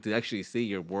amazing to actually see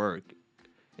your work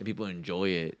and people enjoy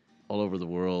it all over the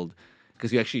world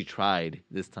because you actually tried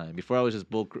this time. Before I was just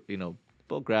bull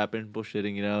grapping,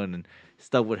 bullshitting, you know, and then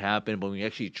stuff would happen. But when you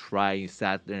actually try, you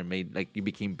sat there and made like you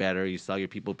became better. You saw your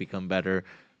people become better.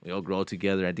 We all grow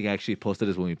together. I think I actually posted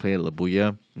this when we played at La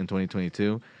Bulla in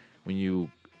 2022. When you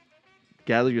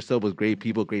gather yourself with great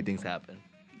people, great things happen.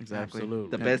 Exactly.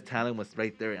 Absolutely. The best talent was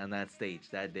right there on that stage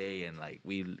that day, and like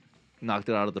we knocked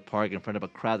it out of the park in front of a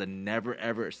crowd that never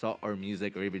ever saw our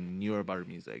music or even knew about our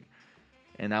music.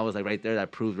 And that was like right there.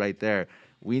 That proved right there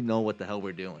we know what the hell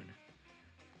we're doing.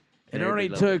 It And only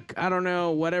everybody loved took, I don't know,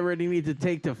 whatever it needs to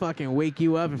take to fucking wake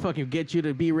you up and fucking get you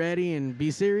to be ready and be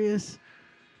serious.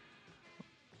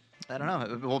 I don't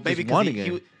know. Well, maybe wanting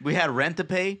because it. we had rent to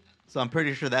pay, so I'm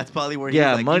pretty sure that's probably where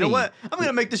Yeah, he was like, you know money. what? I'm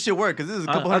gonna make this shit work because this is a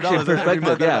couple Actually, $100 every perspective,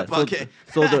 month. yeah. Fuck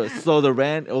it. So the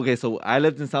rent. Okay, so I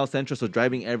lived in South Central, so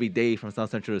driving every day from South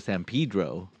Central to San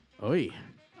Pedro, Oi.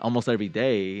 almost every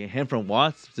day. Him from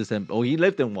Watts to San. Oh, he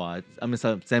lived in Watts. I'm in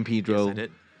San Pedro, Yes, I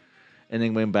did. and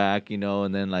then went back. You know,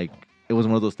 and then like it was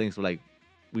one of those things where like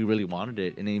we really wanted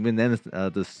it, and even then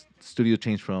the studio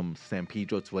changed from San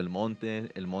Pedro to El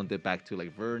Monte back to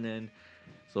like Vernon.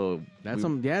 So That's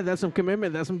some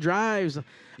commitment. That's some drives.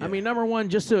 I mean, number one,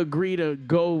 just to agree to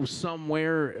go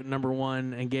somewhere, number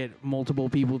one, and get multiple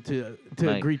people to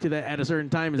Like, agree to that at a certain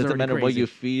time is doesn't already matter crazy. what you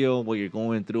feel, what you're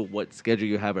going through, what schedule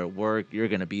you have at work, you're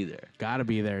gonna be there. Gotta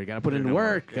be there. Gotta put in the in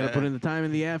work. work, Gotta yeah. put in the time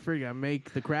and the effort. Gotta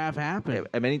make the craft happen.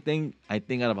 If anything, I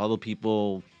think out of all the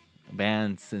people,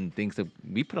 bands and things that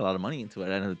we put a lot of money into it.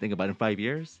 I don't know, think about it, in 5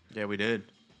 years, Yeah, we did.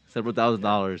 several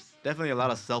 $1,000s. Definitely a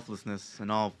lot of selflessness in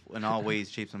all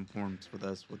ways, shapes, and forms with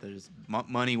us, whether it's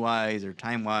money wise or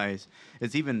time wise.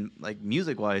 It's even like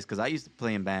music wise, because I used to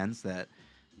play in bands that,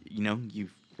 you know,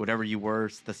 whatever you were,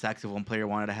 the saxophone player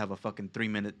wanted to have a fucking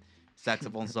 3-minute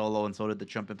saxophone solo, and so did the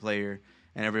trumpet player,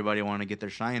 and everybody wanted to get their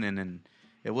shine in, and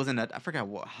It wasn't I forgot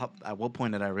at what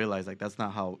point did I realize like that's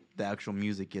not how the actual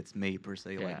music gets made per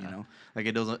se. Like, you Yeah. know, like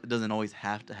it doesn't always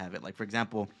have to have it. Like, for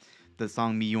example, the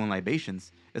song "Me, You, and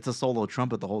Libations," it's a solo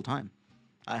trumpet the whole time.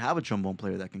 I have a trombone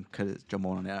player that can cut his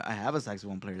trombone on it. I have a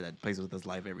saxophone player that plays with us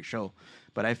live every show.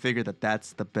 But I figured that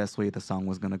that's the best way the song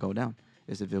was gonna go down,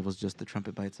 is if it was just the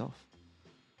trumpet by itself.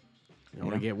 You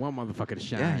only get one motherfucker to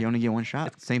shine. Yeah, you only get one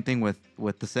shot. Same thing with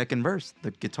the second verse. The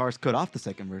guitars cut off the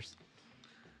second verse.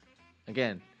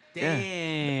 Again,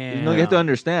 Damn. you know, you have to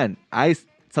understand. I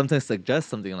sometimes suggest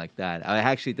something like that. I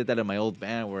actually did that in my old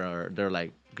band where they're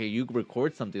like, okay, you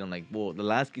record something. I'm like, well, the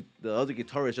other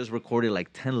guitarist just recorded like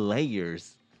 10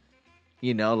 layers,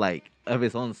 you know, like of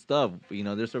his own stuff. You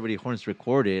know, there's already horns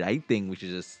recorded. I think we should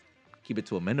just keep it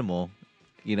to a minimal,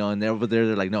 you know. And they're over there,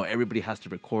 they're like, no, everybody has to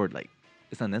record. Like,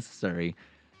 it's not necessary.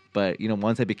 But, you know,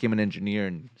 once I became an engineer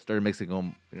and started mixing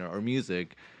our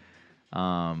music,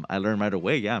 I learned right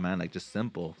away, yeah, man, like just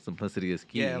simplicity is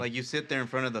key. Yeah, like you sit there in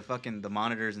front of the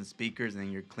monitors and speakers and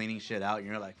you're cleaning shit out and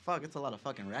you're like, fuck, it's a lot of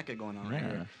fucking racket going on right Yeah.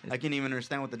 here. I can't even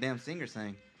understand what the damn singer's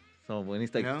saying. So when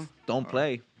he's like, You know? don't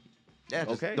play. Yeah,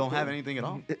 just Okay, don't have cool. anything at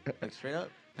all. Like straight up,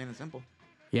 plain and simple.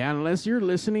 Yeah, unless you're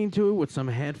listening to it with some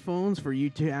headphones for you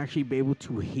to actually be able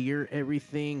to hear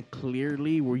everything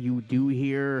clearly, where you do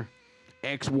hear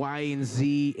X, Y, and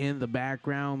Z in the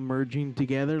background merging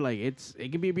together. Like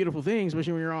it can be a beautiful thing,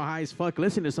 especially when you're all high as fuck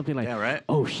listening to something like, Yeah, right?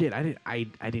 oh shit, I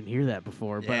didn't hear that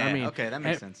before. But I Yeah, mean, okay, that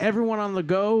makes sense. Everyone on the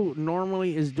go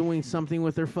normally is doing something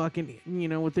with their fucking,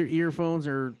 with their earphones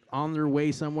or on their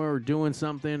way somewhere or doing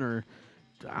something or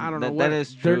I don't know That- what. that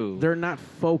is true. They're not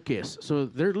focused, so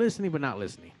they're listening but not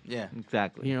listening. Yeah.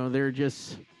 Exactly.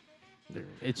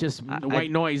 It's just I-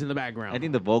 white noise in the background. I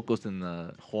think the vocals and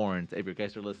the horns, if you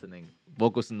guys are listening,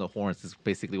 vocals and the horns is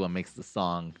basically what makes the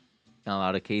song in a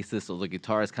lot of cases. So the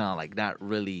guitar is kind of like not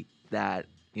really that,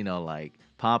 like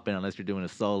popping unless you're doing a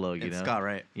solo, It's ska,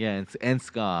 right? Yeah, and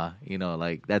ska,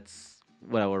 like that's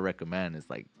what I would recommend is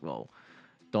like, well,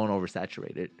 don't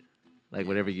oversaturate it. Like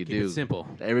whatever you Keep do, it simple.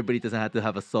 everybody doesn't have to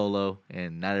have a solo,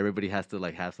 and not everybody has to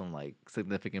like have some like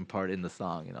significant part in the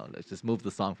song. Let's just move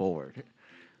the song forward.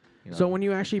 So when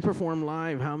you actually perform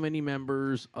live, how many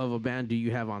members of a band do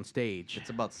you have on stage? It's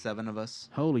about 7 of us.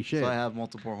 Holy shit. So I have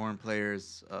multiple horn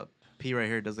players. P right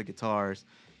here does the guitars.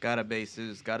 Got a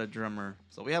bassist, got a drummer.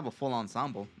 So we have a full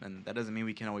ensemble, and that doesn't mean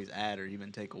we can always add or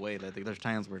even take away. Like there's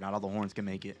times where not all the horns can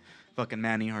make it. Fucking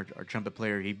Manny, our trumpet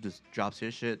player, he just drops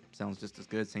his shit. Sounds just as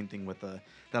good. Same thing with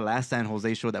the last San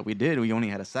Jose show that we did. We only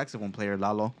had a saxophone player,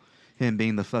 Lalo. Him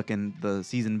being the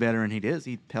seasoned veteran he is,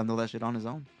 he handled that shit on his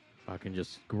own. Fucking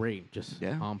just great. Just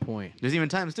Yeah. on point. There's even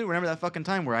times too. Remember that fucking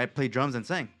time where I played drums and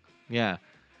sang? Yeah.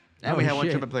 And Oh, we had one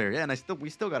shit. trumpet player. Yeah, and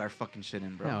we still got our fucking shit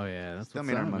in, bro. Oh, yeah. That's Still what's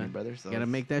made our up, money, man. brother. So Gotta it's-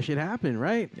 make that shit happen,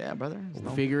 right? Yeah, brother.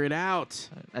 We'll figure it out.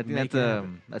 I think Make it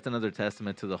happen. that's another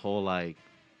testament to the whole like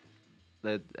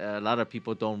that a lot of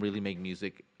people don't really make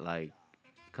music like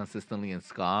consistently in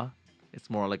ska. It's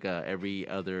more like a every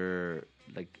other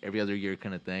year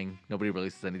kind of thing. Nobody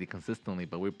releases anything consistently,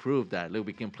 but we proved that look,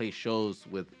 we can play shows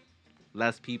with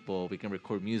less people. We can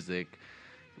record music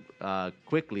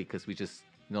quickly because we just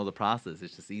know the process.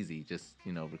 It's just easy. Just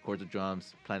record the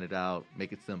drums, plan it out,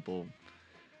 make it simple.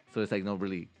 So it's like no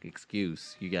really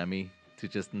excuse. You get me? To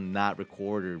just not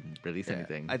record or release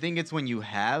anything. I think it's when you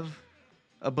have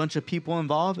a bunch of people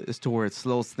involved is to where it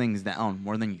slows things down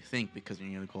more than you think, because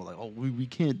you're go like, oh, we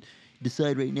can't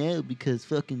decide right now because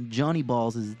fucking Johnny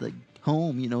Balls is like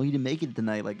home, he didn't make it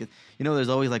tonight. Like, there's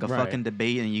always like a Right. fucking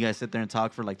debate and you guys sit there and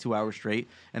talk for like 2 hours straight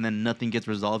and then nothing gets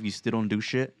resolved. You still don't do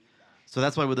shit. So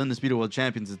that's why with Undisputed World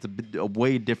Champions, it's a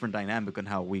way different dynamic on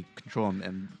how we control him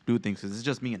and do things, because it's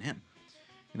just me and him.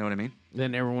 You know what I mean?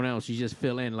 Then everyone else, you just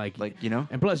fill in like.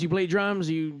 And plus, you play drums.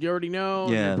 You already know.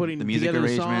 Yeah, You're putting the music together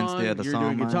the arrangements, song. yeah, the you're song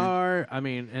doing line. guitar. I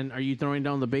mean, and are you throwing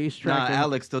down the bass Nah, track?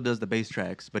 Alex still does the bass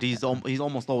tracks, but he's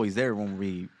almost always there when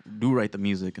we do write the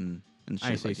music and shit.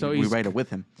 I see. Like, So we he's write it with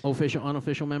him. Official,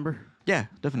 unofficial member. Yeah,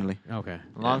 definitely. Okay.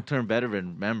 Long-term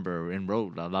veteran member and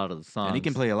wrote a lot of the songs. And he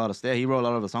can play a lot of stuff. He wrote a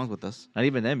lot of the songs with us. Not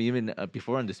even them, even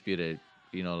before Undisputed,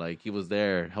 like he was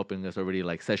there helping us already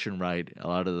like session write a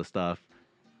lot of the stuff.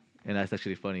 And that's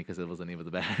actually funny because it was the name of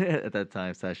the band at that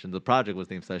time, Session. The project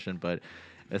was named Session, but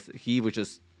he was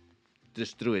just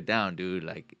threw it down, dude.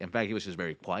 Like, in fact, he was just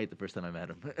very quiet the first time I met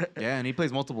him. Yeah, and he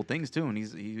plays multiple things too, and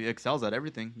he excels at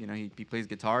everything. He plays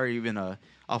guitar, even off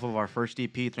of our first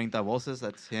EP, 30 Voces.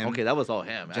 That's him. Okay, that was all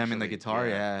him. Jamming the actually. guitar,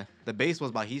 yeah. The bass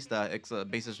was Bajista,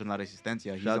 bassist from La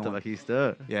Resistencia. He's Shout out the to one-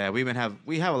 Bajista. Yeah,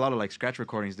 we have a lot of like scratch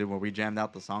recordings, dude, where we jammed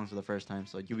out the songs for the first time.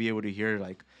 So you'll be able to hear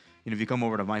like, if you come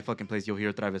over to my fucking place, you'll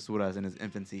hear Travesuras in its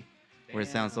infancy, where it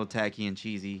sounds so tacky and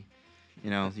cheesy. You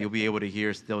know, you'll be able to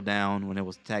hear Still Down when it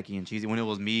was tacky and cheesy. When it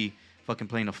was me fucking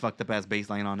playing a fucked up ass bass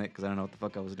line on it because I don't know what the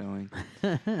fuck I was doing.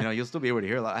 You know, you'll still be able to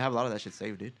hear a lot. I have a lot of that shit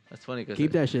saved, dude. That's funny because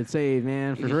Keep that shit saved,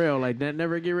 man, for real. Like,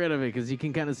 never get rid of it, because you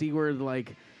can kind of see where,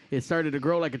 like, it started to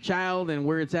grow like a child and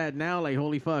where it's at now. Like,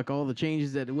 holy fuck, all the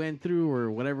changes that it went through or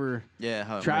whatever Yeah,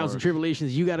 how it trials and morphed.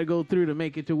 tribulations you got to go through to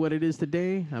make it to what it is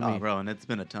today. I Oh, mean, bro, and it's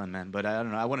been a ton, man. But I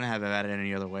don't know. I wouldn't have had it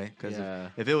any other way. Because Yeah.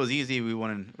 if it was easy, we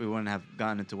wouldn't have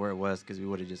gotten it to where it was. Because we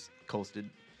would have just coasted.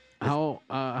 how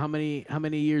many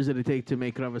years did it take to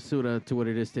make Travesura to what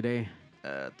it is today?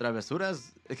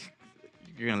 Travesuras,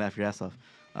 you're gonna laugh your ass off.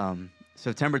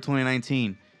 September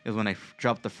 2019 is when I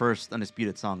dropped the first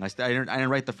Undisputed song. I didn't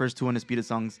write the first two Undisputed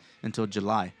songs until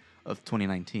July of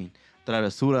 2019.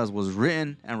 Travesuras was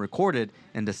written and recorded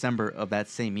in December of that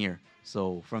same year.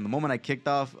 So from the moment I kicked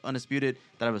off Undisputed,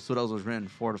 Travesuras was written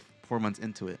 4 months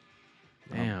into it.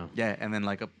 Damn. Yeah, and then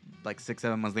like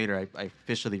 6-7 months later, I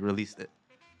officially released it.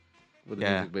 with the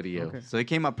Yeah. music video. Okay. So it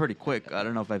came out pretty quick. I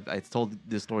don't know if I told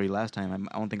this story last time.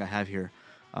 I don't think I have here.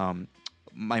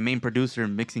 My main producer,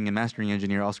 mixing and mastering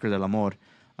engineer, Oscar Del Amor,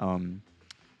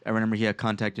 I remember he had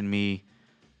contacted me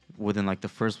within like the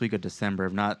first week of December,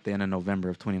 if not the end of November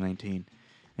of 2019.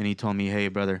 And he told me, hey,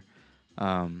 brother,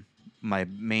 my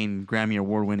main Grammy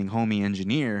Award-winning homie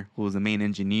engineer, who was the main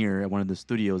engineer at one of the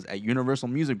studios at Universal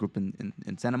Music Group in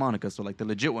Santa Monica, so like the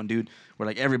legit one, dude, where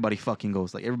like everybody fucking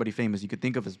goes, like everybody famous you could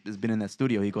think of has been in that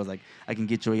studio. He goes like, I can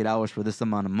get you 8 hours for this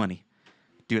amount of money.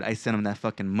 Dude, I sent him that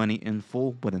fucking money in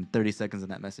full within 30 seconds of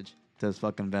that message to his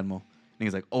fucking Venmo. And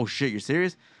he's like, oh shit, you're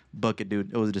serious? Book it,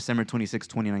 dude. It was December 26,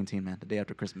 2019, man, the day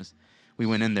after Christmas. We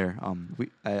went in there.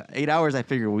 8 hours, I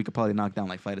figured we could probably knock down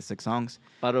like 5 to 6 songs.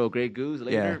 Bottle of Grey Goose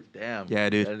later? Damn. Yeah,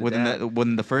 dude.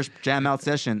 Within the first jam out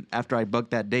session, after I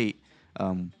booked that date,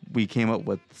 we came up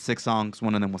with 6 songs.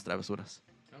 One of them was Travesuras.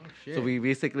 Oh, shit. So we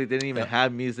basically didn't even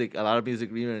have music, a lot of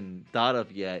music we even thought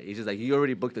of yet. It's just like, you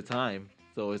already booked the time.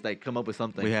 So it's like, come up with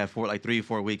something. We had 3 or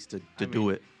 4 weeks to do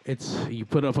it. It's you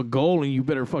put up a goal and you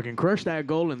better fucking crush that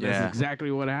goal, and that's Yeah. exactly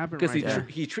what happened. Because Right there.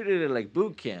 he treated it like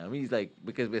boot camp. He's like,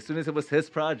 because as soon as it was his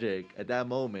project at that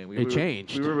moment, It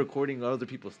changed. We were recording other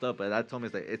people's stuff, but that told me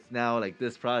it's like, it's now like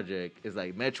this project is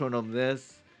like metronome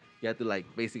this. You have to like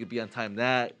basically be on time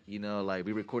that, you know, like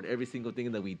we record every single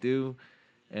thing that we do.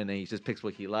 And then he just picks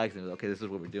what he likes and goes, okay, this is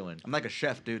what we're doing. I'm like a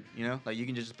chef, dude. You know, like you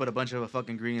can just put a bunch of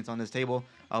fucking ingredients on this table.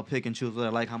 I'll pick and choose what I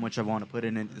like, how much I want to put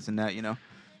in it, this and that, you know.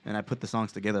 And I put the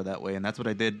songs together that way, and that's what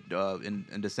I did in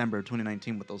December of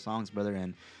 2019 with those songs, brother.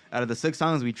 And out of the 6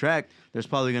 songs we tracked, there's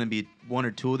probably gonna be 1 or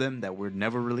 2 of them that were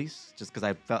never released, just because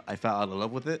I fell out of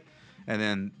love with it. And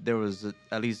then there was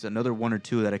at least another 1 or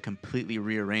 2 that I completely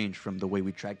rearranged from the way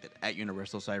we tracked it at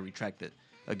Universal, so I retracked it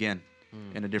again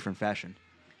in a different fashion.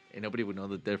 And nobody would know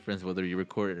the difference whether you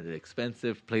record at an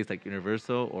expensive place like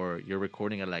Universal or you're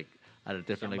recording at a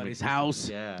different Somebody's like, house.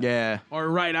 Yeah. Yeah. Or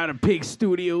right out of Pig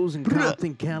Studios in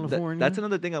Compton, California. That's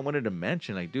another thing I wanted to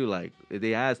mention. Like, dude, like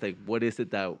they asked, like, what is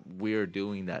it that we're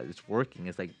doing that is working?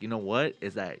 It's like, you know what?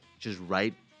 Is that just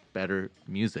write better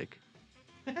music?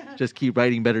 Just keep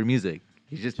writing better music.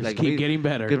 You just like keep getting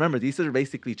better. Because remember, these are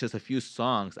basically just a few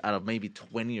songs out of maybe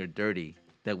 20 or 30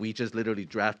 that we just literally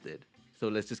drafted. So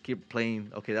let's just keep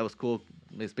playing. Okay, that was cool.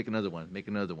 Let's pick another one. Make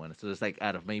another one. So it's like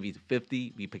out of maybe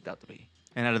 50, we picked out 3.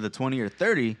 And out of the 20 or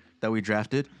 30 that we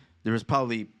drafted, there was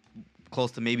probably close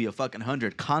to maybe a fucking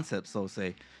 100 concepts, so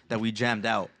say, that we jammed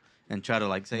out and try to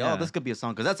like say, Yeah. oh, this could be a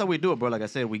song. Because that's how we do it, bro. Like I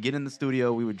said, we get in the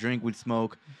studio, we would drink, we'd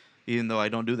smoke. Even though I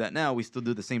don't do that now, we still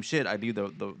do the same shit. I leave the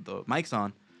mics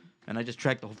on, and I just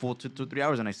track the whole full 2-3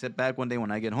 hours. And I sit back one day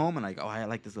when I get home, and I go, oh, I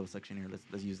like this little section here.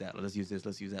 Let's use that. Let's use this.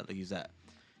 Let's use that. Let's use that.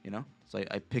 You know? So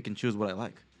I pick and choose what I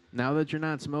like. Now that you're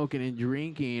not smoking and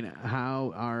drinking,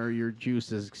 how are your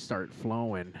juices start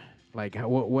flowing? Like,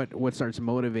 what starts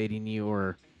motivating you?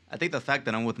 Or I think the fact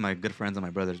that I'm with my good friends and my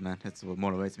brothers, man, it's what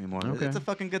motivates me more. Okay. It's a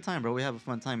fucking good time, bro. We have a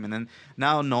fun time. And then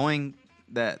now knowing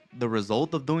that the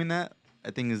result of doing that,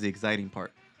 I think is the exciting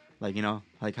part. Like, you know,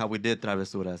 like how we did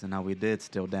Travesuras and how we did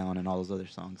Still Down and all those other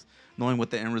songs. Knowing what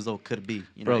the end result could be.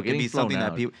 You know, Bro, it could getting be something flown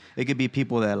that out. people, it could be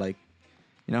people that like,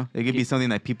 you know, it could be something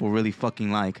that people really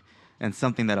fucking like, and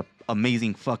something that a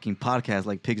amazing fucking podcast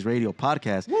like Pigs Radio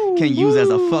Podcast can use as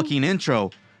a fucking intro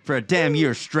for a damn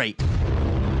year straight.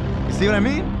 You see what I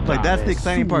mean? Like that's the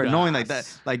exciting part, knowing like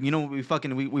that, like you know, we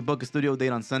book a studio date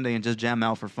on Sunday and just jam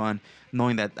out for fun,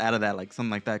 knowing that out of that like something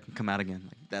like that can come out again.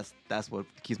 Like that's what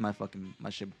keeps my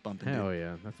shit bumping. hell Dude.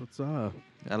 yeah, that's what's up.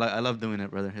 I love doing it,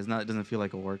 brother. It doesn't feel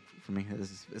like a work for me.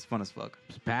 It's fun as fuck.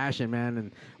 It's passion, man.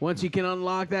 And once you can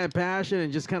unlock that passion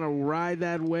and just kind of ride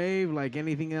that wave, like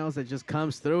anything else that just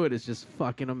comes through it, it's just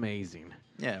fucking amazing.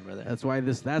 Yeah, brother.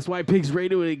 That's why Pigs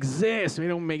Radio exists. We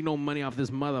don't make no money off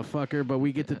this motherfucker, but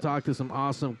we get to talk to some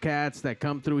awesome cats that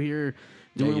come through here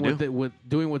doing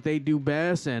doing what they do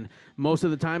best, and most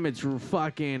of the time it's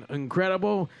fucking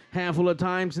incredible. Handful of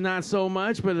times not so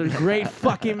much, but there's great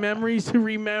fucking memories to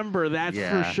remember. That's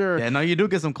for sure. Yeah, no, you do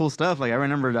get some cool stuff. Like I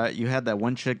remember that you had that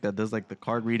one chick that does like the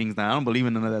card readings. Now I don't believe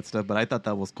in none of that stuff, but I thought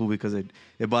that was cool because it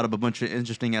brought up a bunch of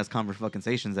interesting ass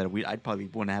conversations that I'd probably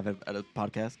want to have at a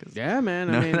podcast. Yeah, man.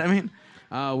 You know what I mean?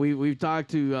 We've talked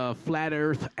to flat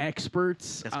Earth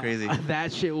experts. That's crazy.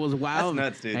 That shit was wild.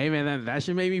 That's nuts, dude. Hey man, that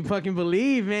should make me fucking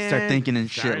believe, man. Start thinking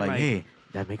and shit like, hey,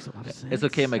 that makes a lot of sense. It's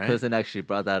okay. My right? cousin actually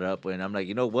brought that up, and I'm like,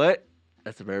 you know what?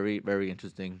 That's a very, very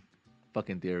interesting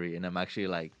fucking theory. And I'm actually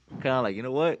like, kind of like, you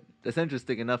know what? That's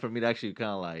interesting enough for me to actually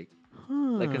kind of like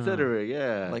consider it.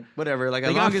 Yeah. like whatever. Like they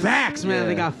as got long as facts, man. yeah.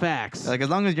 They got facts. Like as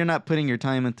long as you're not putting your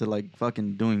time into like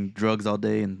fucking doing drugs all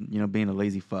day and being a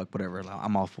lazy fuck, whatever. Like,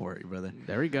 I'm all for it, brother.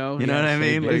 There we go. You know what I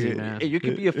stay mean? busy, Like, man. Hey, you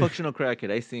could be a functional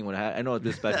crackhead. I seen when I know a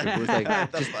dispatcher who was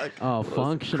like, just,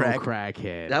 Functional crack.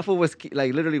 crackhead. that fool was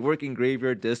like literally working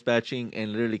graveyard dispatching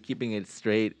and literally keeping it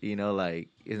straight. Like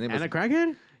his name was And a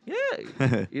crackhead?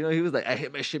 yeah. He was like, I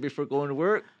hit my shit before going to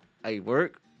work. I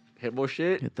work, hit more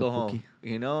shit, Hit the go home. pookie.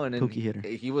 And then Pookie hitter.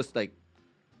 he was like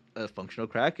a functional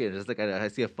crackhead. It's like I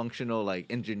see a functional like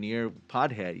engineer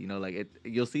podhead. Like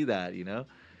you'll see that.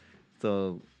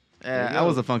 So Yeah, I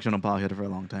was a functional power hitter for a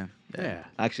long time. Yeah.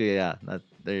 actually, yeah,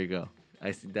 there you go. I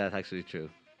see that's actually true.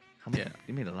 Yeah.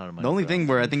 You made a lot of money. The only for thing that.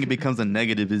 where I think it becomes a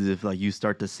negative is if like you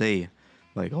start to say,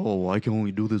 like, oh, I can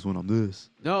only do this when I'm this.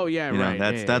 Oh, yeah, You know,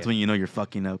 right. that's when you know you're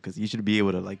fucking up because you should be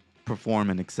able to like perform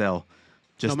and excel,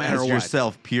 just matter as what.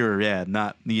 yourself, pure. Yeah,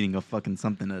 not needing a fucking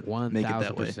something to make it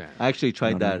that way. 1,000%. I actually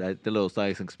tried You know what I that at the little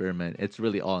science experiment. It's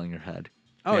really all in your head.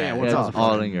 Oh, yeah. it's Well, all all all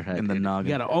fucking in your head, in the dude.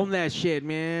 noggin. you got to own that shit,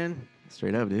 man.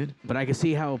 Straight up, dude. But I can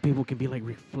see how people can be like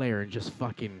Ric Flair and just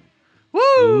fucking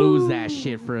lose that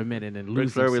shit for a minute and lose Ric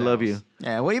Flair, we love themselves. you.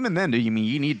 Yeah, well, even then, dude, you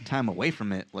need time away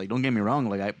from it. Like, don't get me wrong.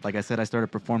 Like I said, I started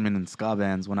performing in ska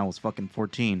bands when I was fucking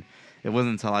 14. It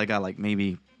wasn't until I got like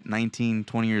maybe 19,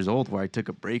 20 years old where I took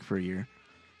a break for a year.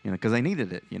 Because I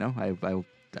needed it.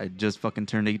 I just fucking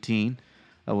turned 18.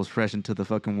 I was fresh into the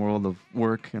fucking world of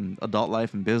work and adult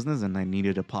life and business, and I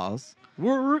needed a pause.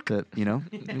 Work. Work,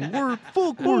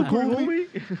 fuck work, homie.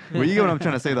 Well, you get what I'm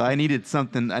trying to say, though. I needed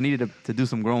something. I needed to do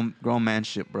some grown man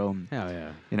shit, bro. Hell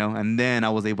yeah. And then I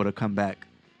was able to come back,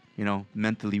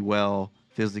 mentally well,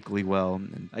 physically well.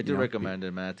 And, I do recommend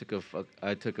it, man.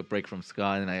 I took a break from ska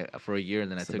and for a year,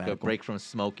 and then I took a Sabbatical. break from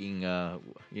smoking,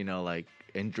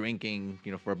 and drinking,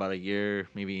 for about a year,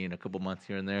 maybe in a couple months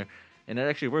here and there. And it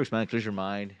actually works, man. It clears your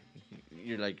mind.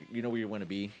 You're like, you know where you want to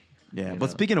be. Yeah, you but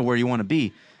know. speaking of where you want to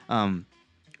be, I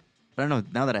don't know.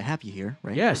 Now that I have you here,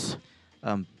 right? Yes.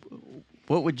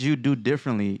 What would you do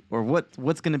differently, or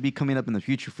what's going to be coming up in the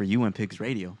future for you and Pigs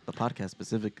Radio, the podcast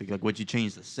specifically? Like, would you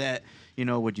change the set?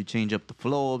 Would you change up the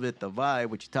flow of it, the vibe?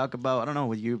 What you talk about? I don't know.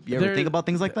 Would you ever think about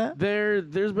things like that?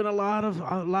 There's been a lot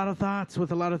of thoughts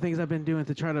with a lot of things I've been doing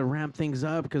to try to ramp things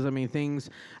up because things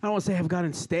I don't want to say have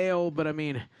gotten stale, but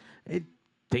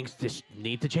things just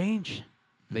need to change.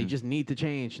 They just need to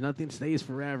change. Nothing stays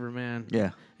forever, man.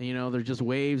 Yeah. And, they're just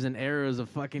waves and eras of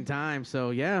fucking time.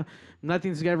 So, yeah,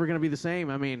 nothing's ever going to be the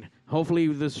same. Hopefully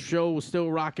this show will still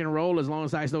rock and roll as long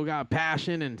as I still got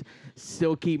passion and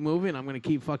still keep moving. I'm going to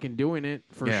keep fucking doing it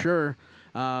for sure.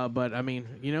 But,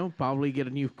 probably get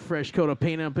a new fresh coat of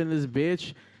paint up in this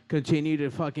bitch. Continue to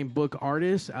fucking book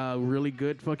artists, really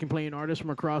good fucking playing artists from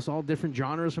across all different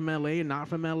genres from LA and not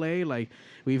from LA. Like,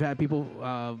 we've had people,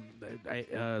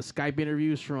 Skype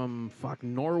interviews from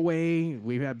fucking Norway.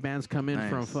 We've had bands come in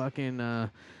from fucking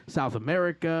South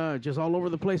America, just all over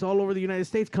the place, all over the United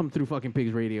States come through fucking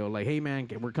Pigs Radio. Like, hey, man,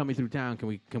 we're coming through town. Can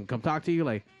we come talk to you?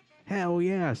 Like, hell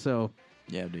yeah. So,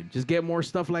 Yeah, dude. just get more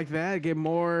stuff like that. Get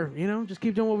more, just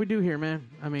keep doing what we do here, man.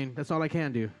 That's all I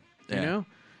can do, Yeah.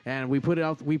 And we put it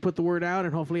out. We put the word out,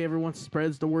 and hopefully everyone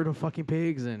spreads the word of fucking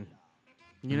Pigs, and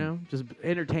just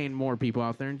entertain more people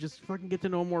out there, and just fucking get to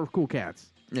know more cool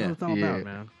cats. That's Yeah. what it's all about,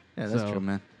 man. Yeah, that's So, true,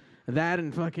 man. That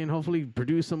and fucking hopefully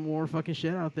produce some more fucking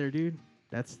shit out there, dude.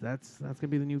 That's gonna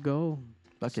be the new goal.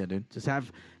 Fuck yeah, dude. Just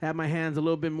have my hands a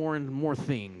little bit more in more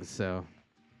things. So,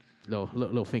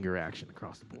 little finger action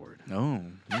across the board. Oh,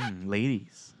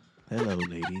 ladies. Hello,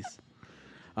 ladies.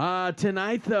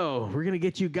 Tonight, though, we're going to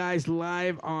get you guys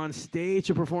live on stage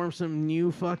to perform some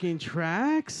new fucking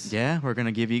tracks. Yeah, we're going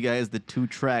to give you guys the 2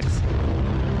 tracks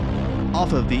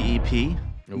off of the EP.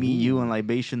 Me, You, and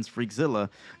Libations Freakzilla,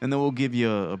 and then we'll give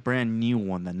you a brand new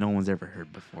one that no one's ever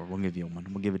heard before. We'll give you one.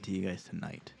 We'll give it to you guys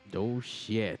tonight. Oh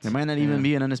shit! There might not even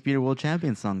be an Undisputed World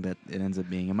Champion song that it ends up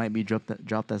being. It might be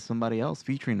dropped as somebody else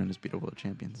featuring Undisputed World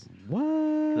Champions.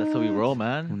 What? That's how we roll,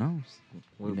 man. Who knows?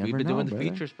 We've never been know, doing the brother.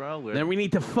 features, bro. Then we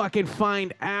need to fucking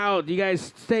find out. You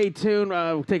guys stay tuned.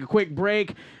 We'll take a quick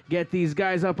break, get these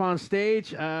guys up on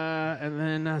stage, and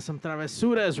then some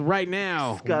travesuras right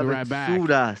now. We'll be right back.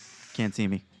 Travesuras. Can't see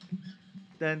me.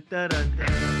 Dun, dun, dun, dun.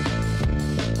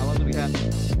 How long do we have?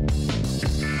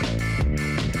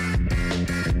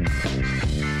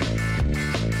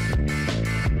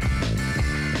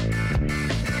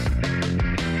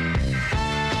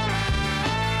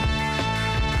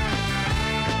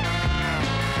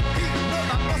 No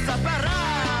vamos a parar.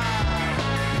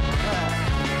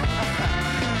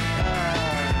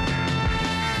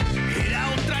 Era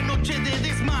otra noche de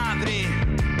desmadre,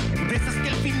 de esas que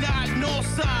al final no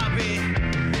sabe,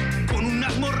 con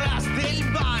unas morras del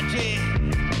valle,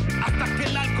 hasta que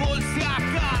el alcohol se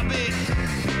acabe.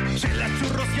 Chela,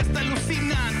 churros y hasta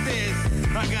alucinantes,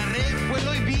 agarré el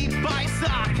vuelo y vi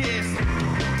paisajes.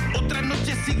 Otra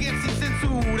noche siguen sin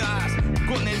censuras,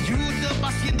 con el YouTube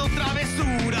haciendo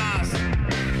travesuras.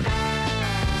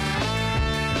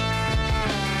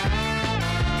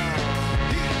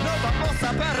 Y no vamos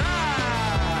a parar.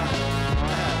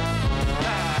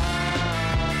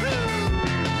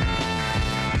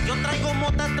 Yo traigo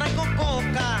mota, traigo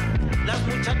coca. Las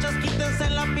muchachas quítense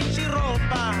la pinche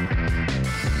ropa.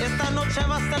 Esta noche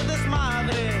va a ser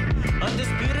desmadre.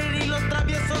 Undisputed y los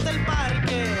traviesos del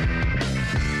parque.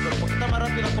 Pero un poquito más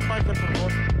rápido, compadre, por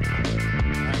favor.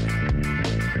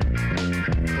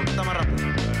 Un poquito más rápido.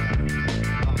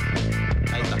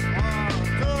 Ahí está.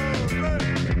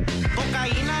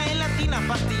 Cocaína en latina,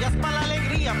 pastillas para la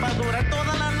alegría, para durar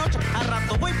toda la noche. A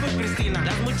rato voy por Cristina.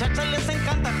 Las muchachas les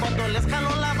encanta cuando les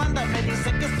jalo la banda. Me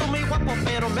dicen que estoy muy guapo,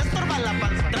 pero me estorba la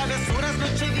panza. Travesuras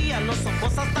noche y día, los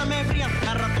ojos hasta me brillan.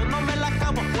 A rato no me la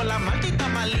acabo por la maldita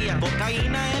malía.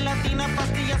 Cocaína en latina,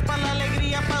 pastillas para la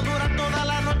alegría, para durar toda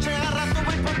la noche. A rato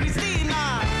voy por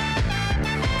Cristina.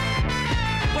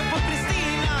 Voy por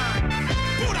Cristina.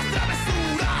 Puras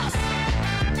travesuras,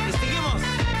 Y seguimos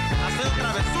haciendo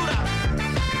travesuras.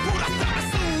 puras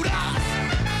travesuras,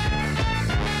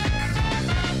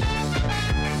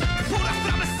 puras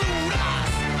travesuras,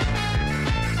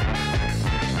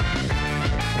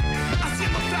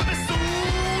 haciendo travesuras.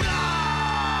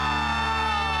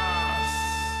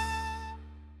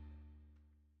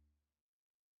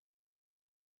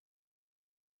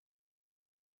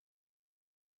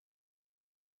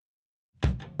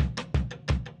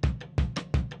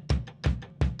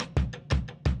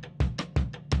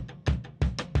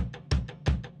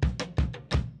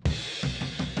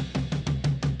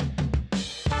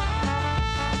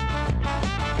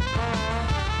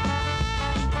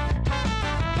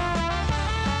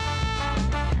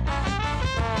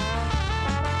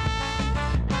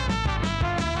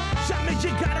 Ya me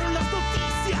llegaron las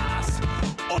noticias.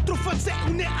 Otro fan se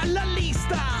une a la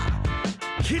lista.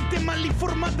 Gente mal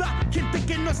informada, gente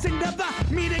que no hace nada.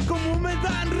 Miren cómo me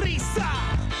dan risa.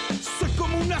 Soy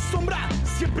como una sombra,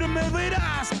 siempre me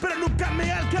verás, pero nunca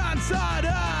me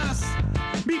alcanzarás.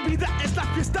 Mi vida es la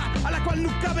fiesta a la cual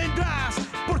nunca vendrás,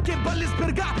 porque vales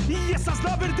verga y esa es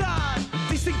la verdad.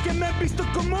 Dicen que me he visto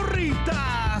como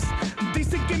Ritas,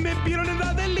 dicen que me vieron en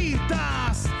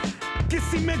Adelitas. Que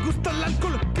si me gusta el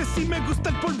alcohol, que si me gusta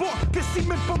el polvo, que si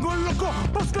me pongo loco,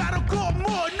 pues claro, ¿cómo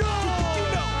no?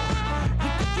 You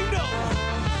think you know,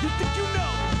 you think you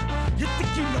know, you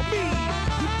think you know me,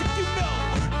 you think you know,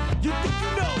 you think you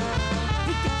know,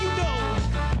 you think you know,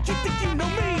 you think you know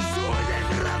me. Soy el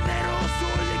verdadero,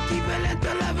 soy equivalente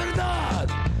a la verdad.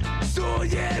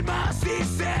 Soy el más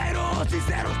sincero,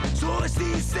 sincero, soy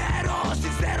sincero,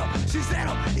 sincero,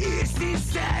 sincero y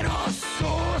sincero.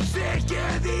 No sé qué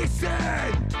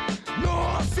dicen,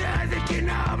 no sé de quién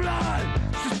hablan.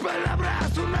 Sus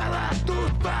palabras son nada,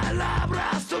 tus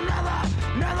palabras son nada,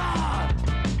 nada,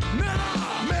 nada.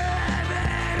 Me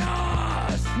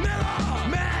verás, nada,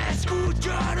 me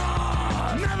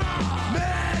escucharás, nada, me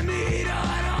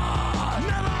mirarás,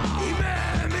 nada, y me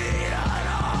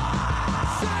mirarás.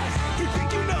 You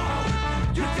think you know,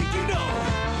 you think you know,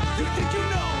 you think you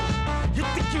know, you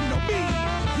think you know me,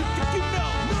 you think you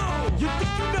know, no, you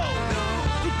think you know, no,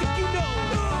 you think you know,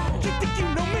 no, you think you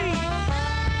know me,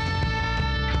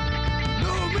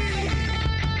 know me,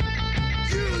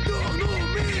 you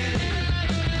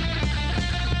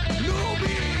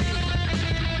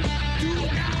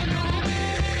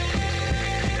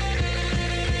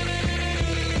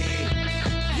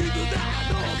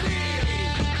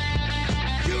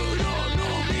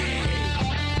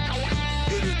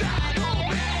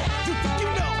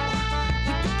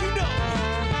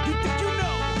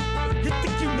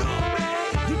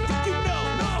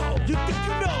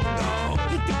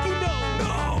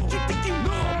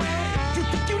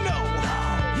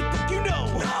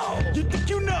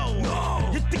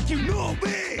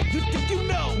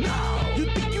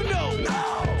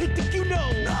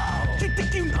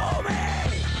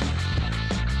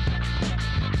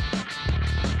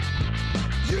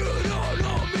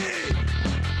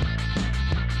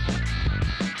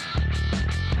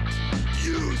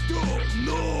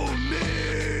No need.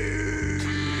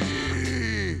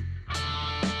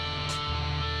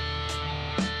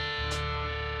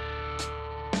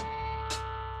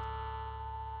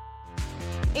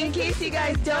 In case you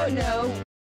guys don't know,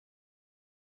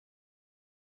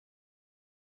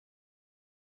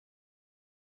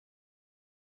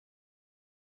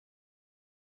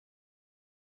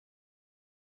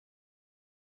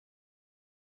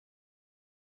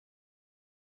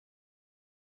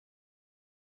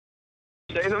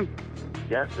 Save him?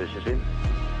 Yes, this is it.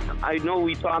 I know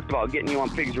we talked about getting you on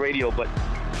Pigs Radio, but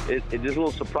it's a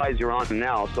little surprise you're on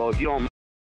now. So if you don't.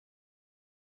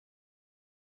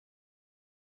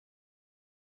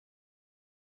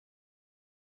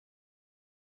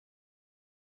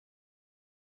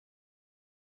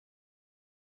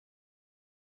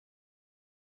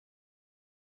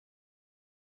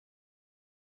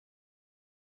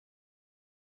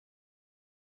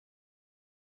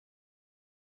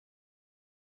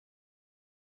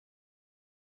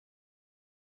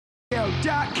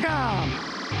 .com.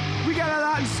 We got a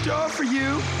lot in store for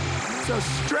you, so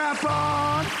strap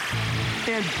on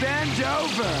and bend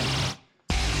over.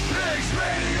 Pigs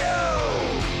Radio.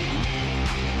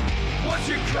 Once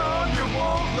you come, you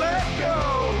won't let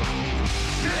go.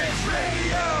 Pigs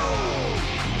Radio.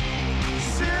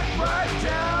 Sit right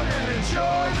down and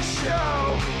enjoy the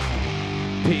show.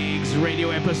 Pigs Radio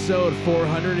episode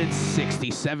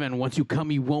 467. Once you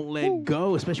come, you won't let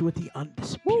go, especially with the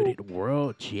undisputed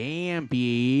world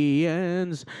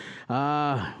champions.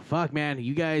 Fuck, man.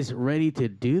 You guys ready to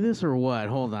do this or what?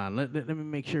 Hold on. Let me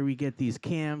make sure we get these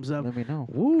cams up. Let me know.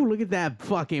 Woo, look at that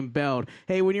fucking belt.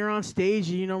 Hey, when you're on stage,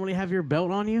 do you normally have your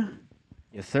belt on you?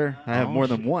 Yes, sir. I have more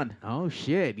than one. Oh,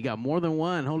 shit. You got more than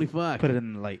one. Holy fuck. Put it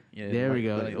in the light. Yeah, There we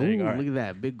go. There Ooh, you go. All right. look at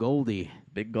that. Big Goldie.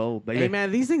 Big gold, baby. Hey, man,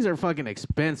 these things are fucking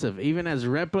expensive. Even as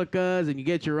replicas and you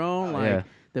get your own, like, yeah.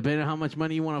 depending on how much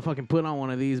money you want to fucking put on one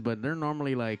of these, but they're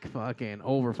normally like fucking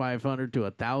over 500 to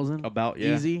 1,000. About,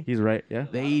 yeah. Easy. He's right, yeah.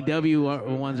 The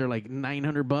AEW ones are like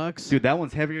 $900. Dude, that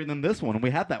one's heavier than this one. We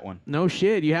had that one. No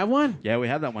shit. You have one? Yeah, we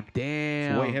had that one.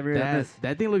 Damn. It's way heavier than this.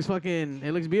 That thing looks fucking,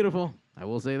 it looks beautiful. I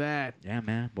will say that. Yeah,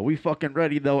 man. But we fucking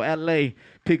ready, though. LA,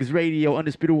 Pigs Radio,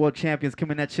 Undisputed World Champions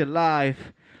coming at you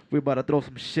live. We about to throw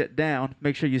some shit down.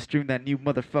 Make sure you stream that new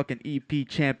motherfucking EP,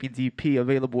 Champions EP,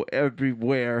 available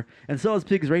everywhere. And so is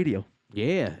Pigs Radio.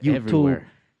 Yeah, YouTube, everywhere.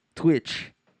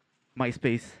 Twitch,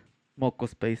 MySpace, Moco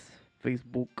Space,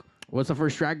 Facebook. What's the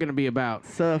first track going to be about?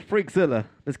 It's Freakzilla.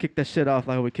 Let's kick that shit off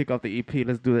like we kick off the EP.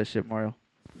 Let's do that shit, Mario.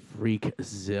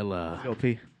 Freakzilla. Yo,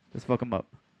 P. Let's fuck him up.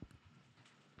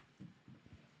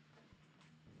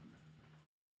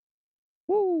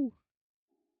 Woo!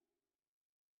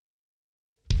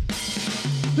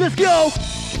 Let's go!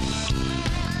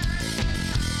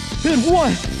 In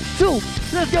 1, 2,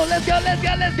 let's go, let's go, let's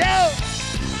go, let's go!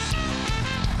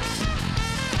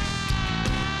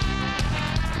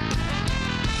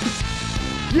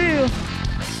 Yeah!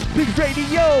 Pigs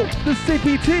Radio, the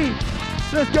CPT.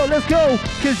 Let's go,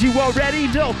 cause you already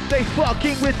know they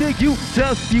fucking with the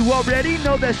U-Dub. You already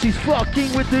know that she's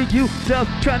fucking with the U-Dub.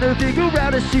 Trying to figure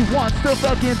out if she wants to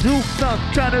fucking do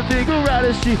something. Trying to figure out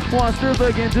if she wants to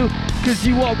fucking do. Cause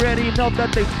you already know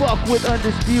that they fuck with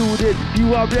Undisputed.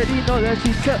 You already know that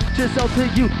she touched herself to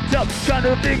U-Dub. Trying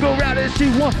to figure out if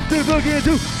she wants to fucking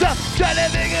do something. Trying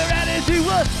to figure out if she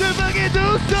wants to fucking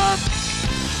do something.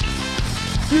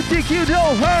 You think you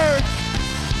know her?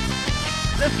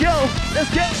 Let's go, let's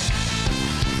go.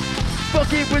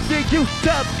 Fucking with the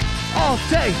U-Dub all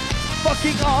day,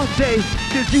 fucking all day.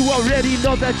 Cause you already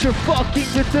know that you're fucking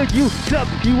with the U-Dub.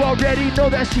 You already know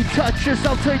that she touched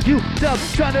herself to U-Dub.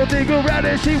 Trying to figure out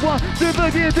if she wants to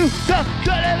fucking do something.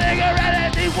 Trying to figure out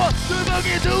if she wants to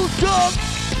fucking do something.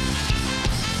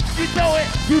 You know it,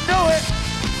 you know it.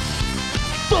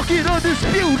 Fucking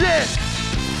Undisputed.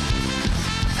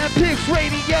 And Pigs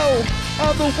Radio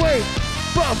all the way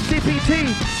from CPT.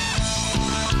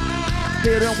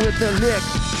 Hit them with the lick.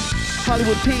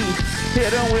 Hollywood P.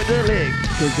 Hit them with the lick.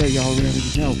 Cause they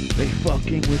already know they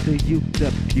fucking with the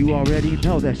U-Dub. You already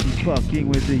know that she's fucking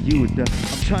with the U-Dub.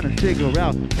 I'm trying to figure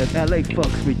out if LA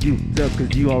fucks with U-Dub.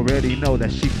 Cause you already know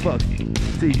that she fucks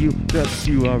the U-Dub.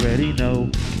 You already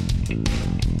know.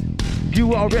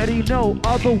 You already know,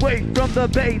 all the way from the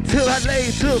Bay to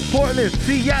LA to Portland,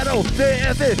 Seattle,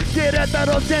 DF,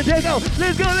 Querétaro, San Diego.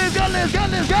 Let's go, let's go, let's go,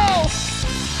 let's go!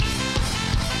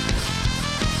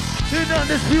 And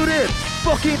Undisputed,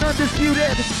 fucking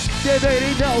Undisputed. They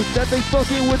already know that they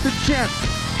fucking with the champs.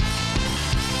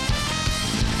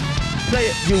 play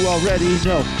it, you already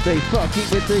know. They fucking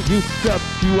with the you stuff,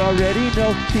 you already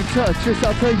know. She touch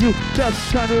herself to you, just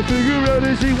trying to figure out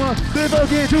if she wants to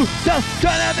fucking do stuff.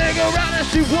 Trying to make around and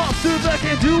she wants to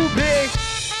fucking do big.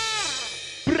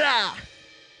 Brah.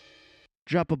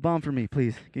 Drop a bomb for me,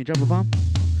 please. Can you drop a bomb?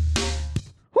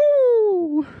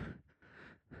 Woo!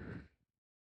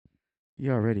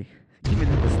 You already. Give me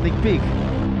the sneak peek.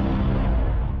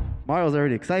 Mario's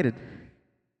already excited.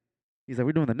 He's like,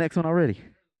 we're doing the next one already.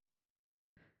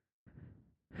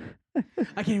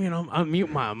 I can't even unmute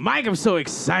my mic. I'm so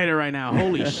excited right now.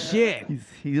 Holy shit.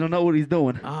 He don't know what he's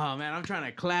doing. Oh, man. I'm trying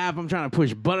to clap. I'm trying to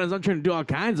push buttons. I'm trying to do all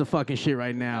kinds of fucking shit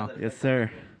right now. Yes, sir.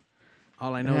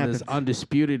 All I know is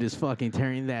Undisputed is fucking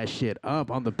tearing that shit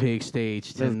up on the pig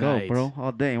stage tonight. Let's go, bro.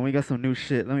 All day. And we got some new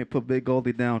shit. Let me put Big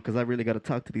Goldie down because I really got to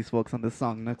talk to these folks on this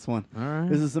song. Next one. All right.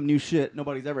 This is some new shit.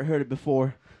 Nobody's ever heard it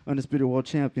before. Undisputed World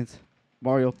Champions.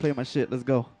 Mario, play my shit. Let's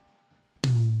go.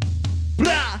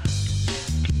 Blah!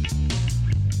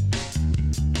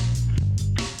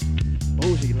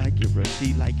 Oh, she like it, bro.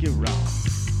 She like it raw.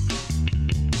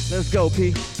 Let's go,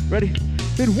 P. Ready?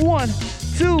 In 1,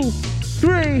 2,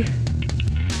 3.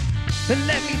 And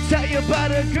let me tell you about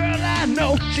a girl I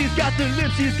know. She's got the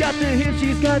lips, she's got the hips,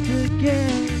 she's got the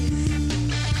gas.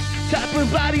 Type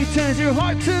of body turns your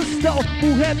heart to stone.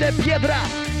 Mujer de piedra,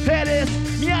 eres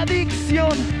mi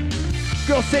adicción.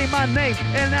 Girl, say my name,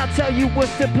 and I'll tell you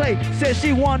what's to play. Said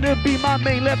she wanna be my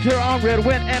main, left her on red,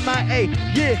 went MIA.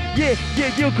 Yeah,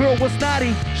 your girl was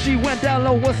naughty. She went down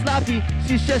low, was sloppy.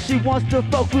 She said she wants to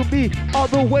fuck with me all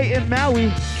the way in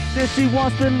Maui. Then she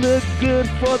wants to look good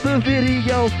for the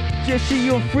video. Yeah, she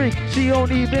a freak, she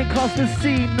don't even cost to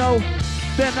see, no.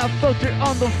 Then I fucked her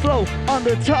on the floor, on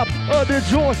the top of the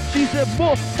drawer. She said,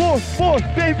 more,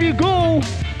 baby, go.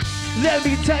 Let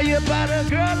me tell you about a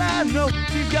girl I know.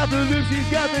 She's got the lips, she's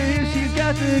got the hips, she's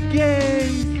got the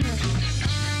gaze.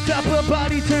 Top of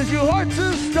body turns your heart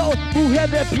to stone. Mujer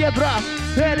de piedra,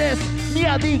 eres mi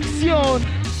adicción.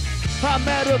 I'm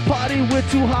at a party with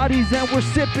two hotties and we're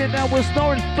sipping and we're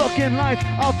snoring fucking lines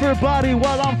off her body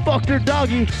while I'm fucked her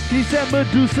doggy. He said,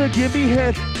 Medusa, give me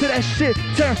head till that shit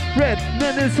turn red.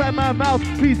 Then inside my mouth,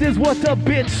 please is what the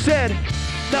bitch said.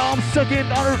 Now I'm sucking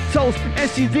on her toes and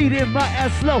she's eating my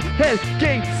ass slow. Head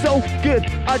game so good,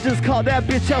 I just called that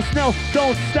bitch out Snow.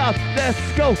 Don't stop, let's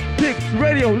go. Pigs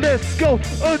Radio, let's go.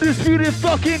 Undisputed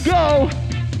fucking go.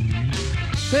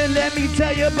 And let me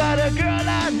tell you about a girl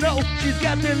I know. She's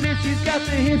got the lips, she's got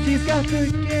the hips, she's got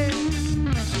the game.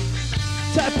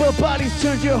 Type of bodies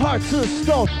turns your heart to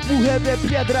stone. Mujer de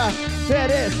piedra,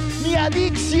 eres mi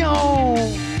adicción.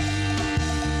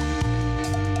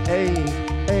 Hey.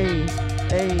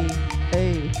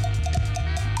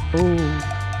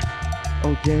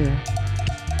 Oh yeah,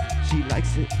 she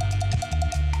likes it.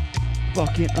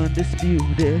 Fucking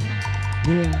undisputed,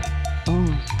 yeah.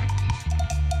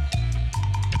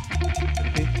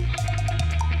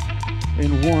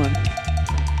 In 1,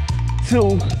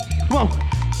 2, come on.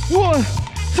 1,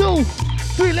 2,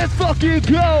 3, let's fucking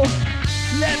go.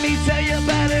 Let me tell you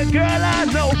about a girl I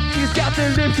know. She's got the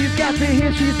lips, she's got the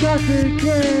hips, she's got the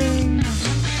game.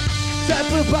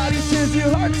 Type of body turns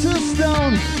your heart to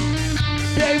stone.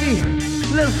 Baby,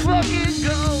 let's fucking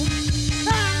go.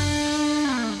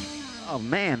 Oh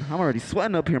man, I'm already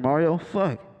sweating up here, Mario.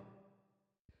 Fuck.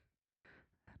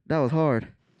 That was hard.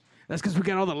 That's because we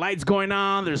got all the lights going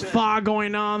on. There's fog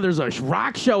going on. There's a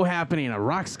rock show happening, a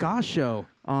rock ska show.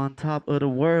 On top of the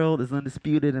world is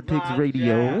Undisputed and Pigs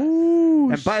Radio. Yeah.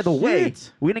 Ooh, and by the way,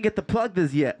 we didn't get to plug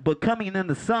this yet, but coming in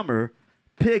the summer,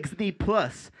 Pigs Knee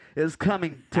Plus is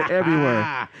coming to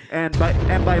everywhere. And by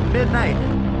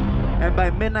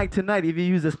midnight tonight, if you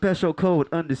use the special code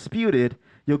Undisputed,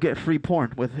 you'll get free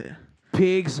porn with it.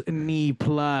 Pigs Knee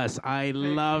Plus. I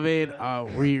love it.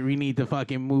 We need to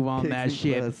fucking move on Pigs that Knee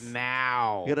shit Plus.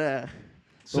 now. Gotta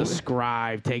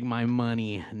Subscribe. Take my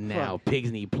money now.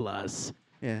 Pigs Knee Plus.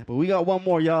 Yeah, but we got one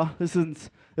more, y'all. This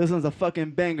one's a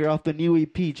fucking banger off the new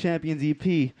EP, Champions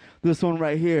EP. This one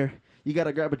right here. You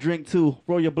gotta grab a drink too.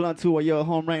 Roll your blunt too while you're at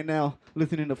home right now,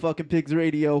 listening to fucking Pigs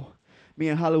Radio. Me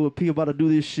and Hollywood P about to do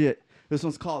this shit. This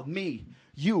one's called Me,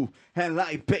 You, and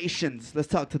Libations. Let's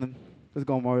talk to them. Let's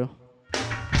go, Mario.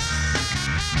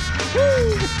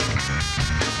 Woo!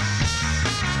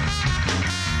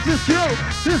 Let's go!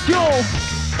 Let's go!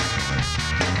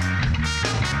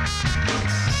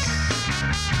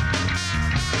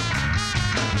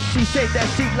 She said that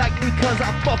she liked me cause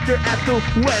I fucked her at the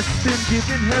Westin,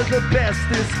 giving her the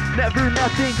bestest, never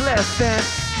nothing less than.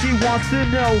 She wants to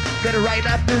know that right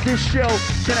after this show,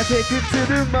 can I take her to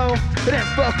the mo, and then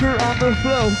fuck her on the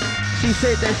floor. She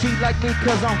said that she like me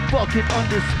cause I'm fucking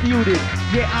undisputed.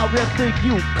 Yeah, I rep the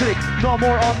U click. No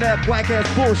more on that whack ass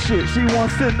bullshit. She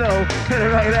wants to know that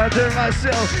right after my show,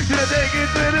 gonna take it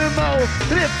to the mo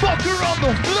and then fuck her on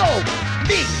the floor.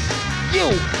 Me,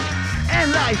 you, and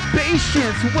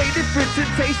libations waiting for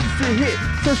temptations to hit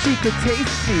so she could taste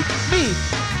me. Me,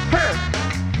 her,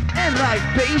 and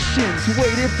libations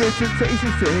waiting for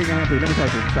temptations to hit. Let me talk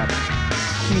to you. Stop.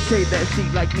 She say that she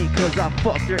like me cause I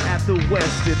fucked her at the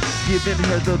Westin, giving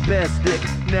her the best dick,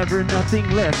 never nothing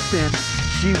less than.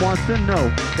 She wants to know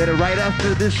that right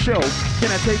after this show, can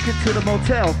I take her to the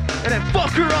motel and then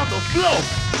fuck her on the floor?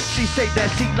 She say that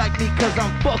she like me cause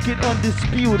I'm fucking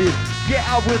undisputed. Yeah,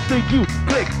 I with the U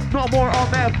click, no more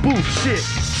on that bullshit.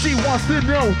 She wants to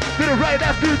know that right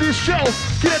after this show,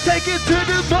 can I take her to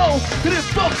the mo and then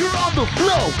fuck her on the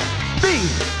floor? Me,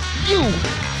 you,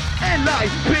 and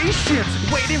libations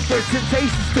waiting for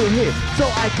temptations to hit so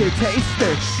I could taste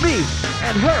her. Me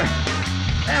and her,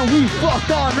 and we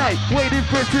fucked all night waiting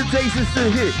for temptations to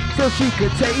hit so she could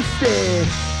taste it.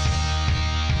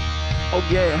 Oh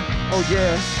yeah, oh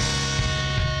yeah.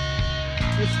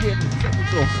 It's getting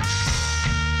typical.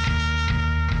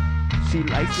 She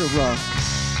likes the rock.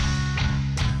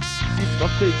 She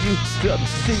fucked the youth to the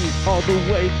sea all the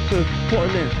way to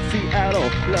Portland, Seattle,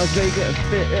 Las Vegas,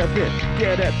 Fairfield,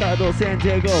 Querétaro, San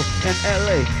Diego, and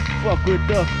LA. Fuck with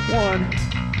the 1,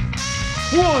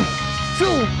 2,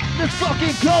 let's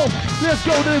fucking go. Let's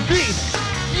go to the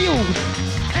you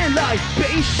and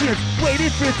libations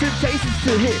waiting for temptations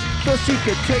to hit so she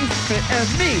could taste it. And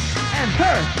me and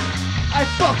her, I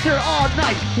fucked her all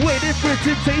night waiting for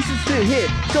temptations to hit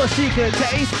so she could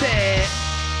taste it.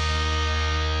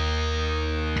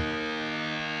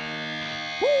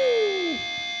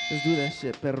 Let's do that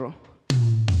shit, perro.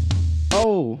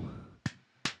 Oh,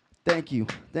 thank you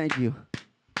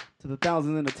to the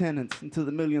thousands in attendance and to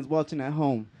the millions watching at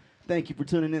home. Thank you for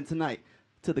tuning in tonight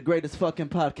to the greatest fucking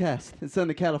podcast in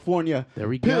Southern California. There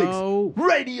we Pigs go.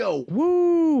 Radio.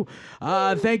 Woo!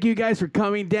 Thank you guys for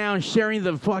coming down, sharing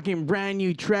the fucking brand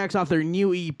new tracks off their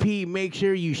new EP. Make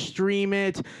sure you stream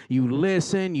it, you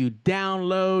listen, you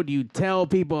download, you tell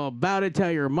people about it.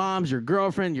 Tell your moms, your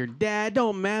girlfriend, your dad.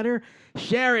 Don't matter.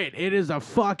 Share it. It is a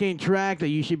fucking track that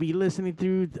you should be listening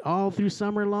through all through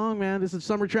summer long, man. This is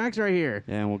summer tracks right here.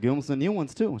 Yeah, and we'll give them some new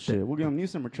ones too. Shit, we'll give them new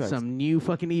summer tracks. Some new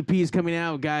fucking EPs coming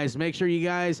out, guys. Make sure you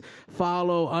guys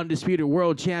follow Undisputed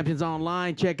World Champions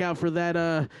online. Check out for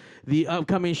that the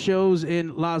upcoming shows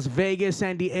in Las Vegas,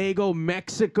 San Diego,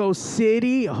 Mexico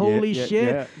City. Holy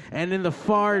shit. Yeah. And in the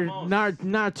far,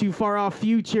 not too far off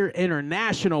future,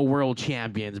 international world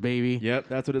champions, baby. Yep,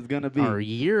 that's what it's going to be. Our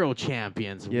Euro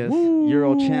champions. Yes, Woo!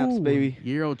 Euro champs, baby.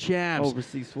 Euro champs.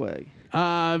 Overseas swag.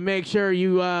 Make sure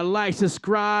you like,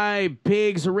 subscribe.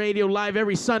 Pigs Radio live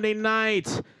every Sunday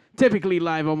night. Typically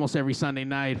live almost every Sunday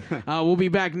night. We'll be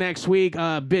back next week.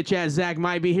 Bitch ass Zach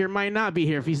might be here, might not be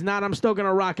here. If he's not, I'm still going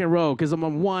to rock and roll because I'm a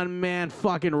one-man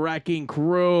fucking wrecking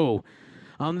crew.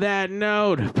 On that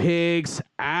note, pigs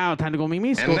out. Time to go meet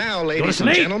me. And now, ladies and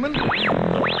gentlemen...